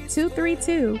 Box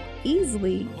 232,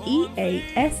 Easley,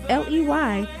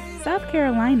 EASLEY, South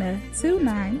Carolina,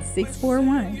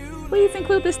 29641. Please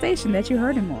include the station that you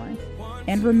heard him on.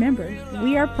 And remember,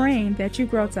 we are praying that you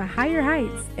grow to higher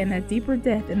heights and a deeper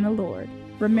depth in the Lord.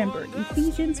 Remember,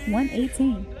 Ephesians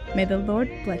 1:18. May the Lord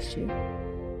bless you.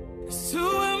 It's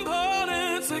too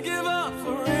important to give up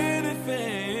for real.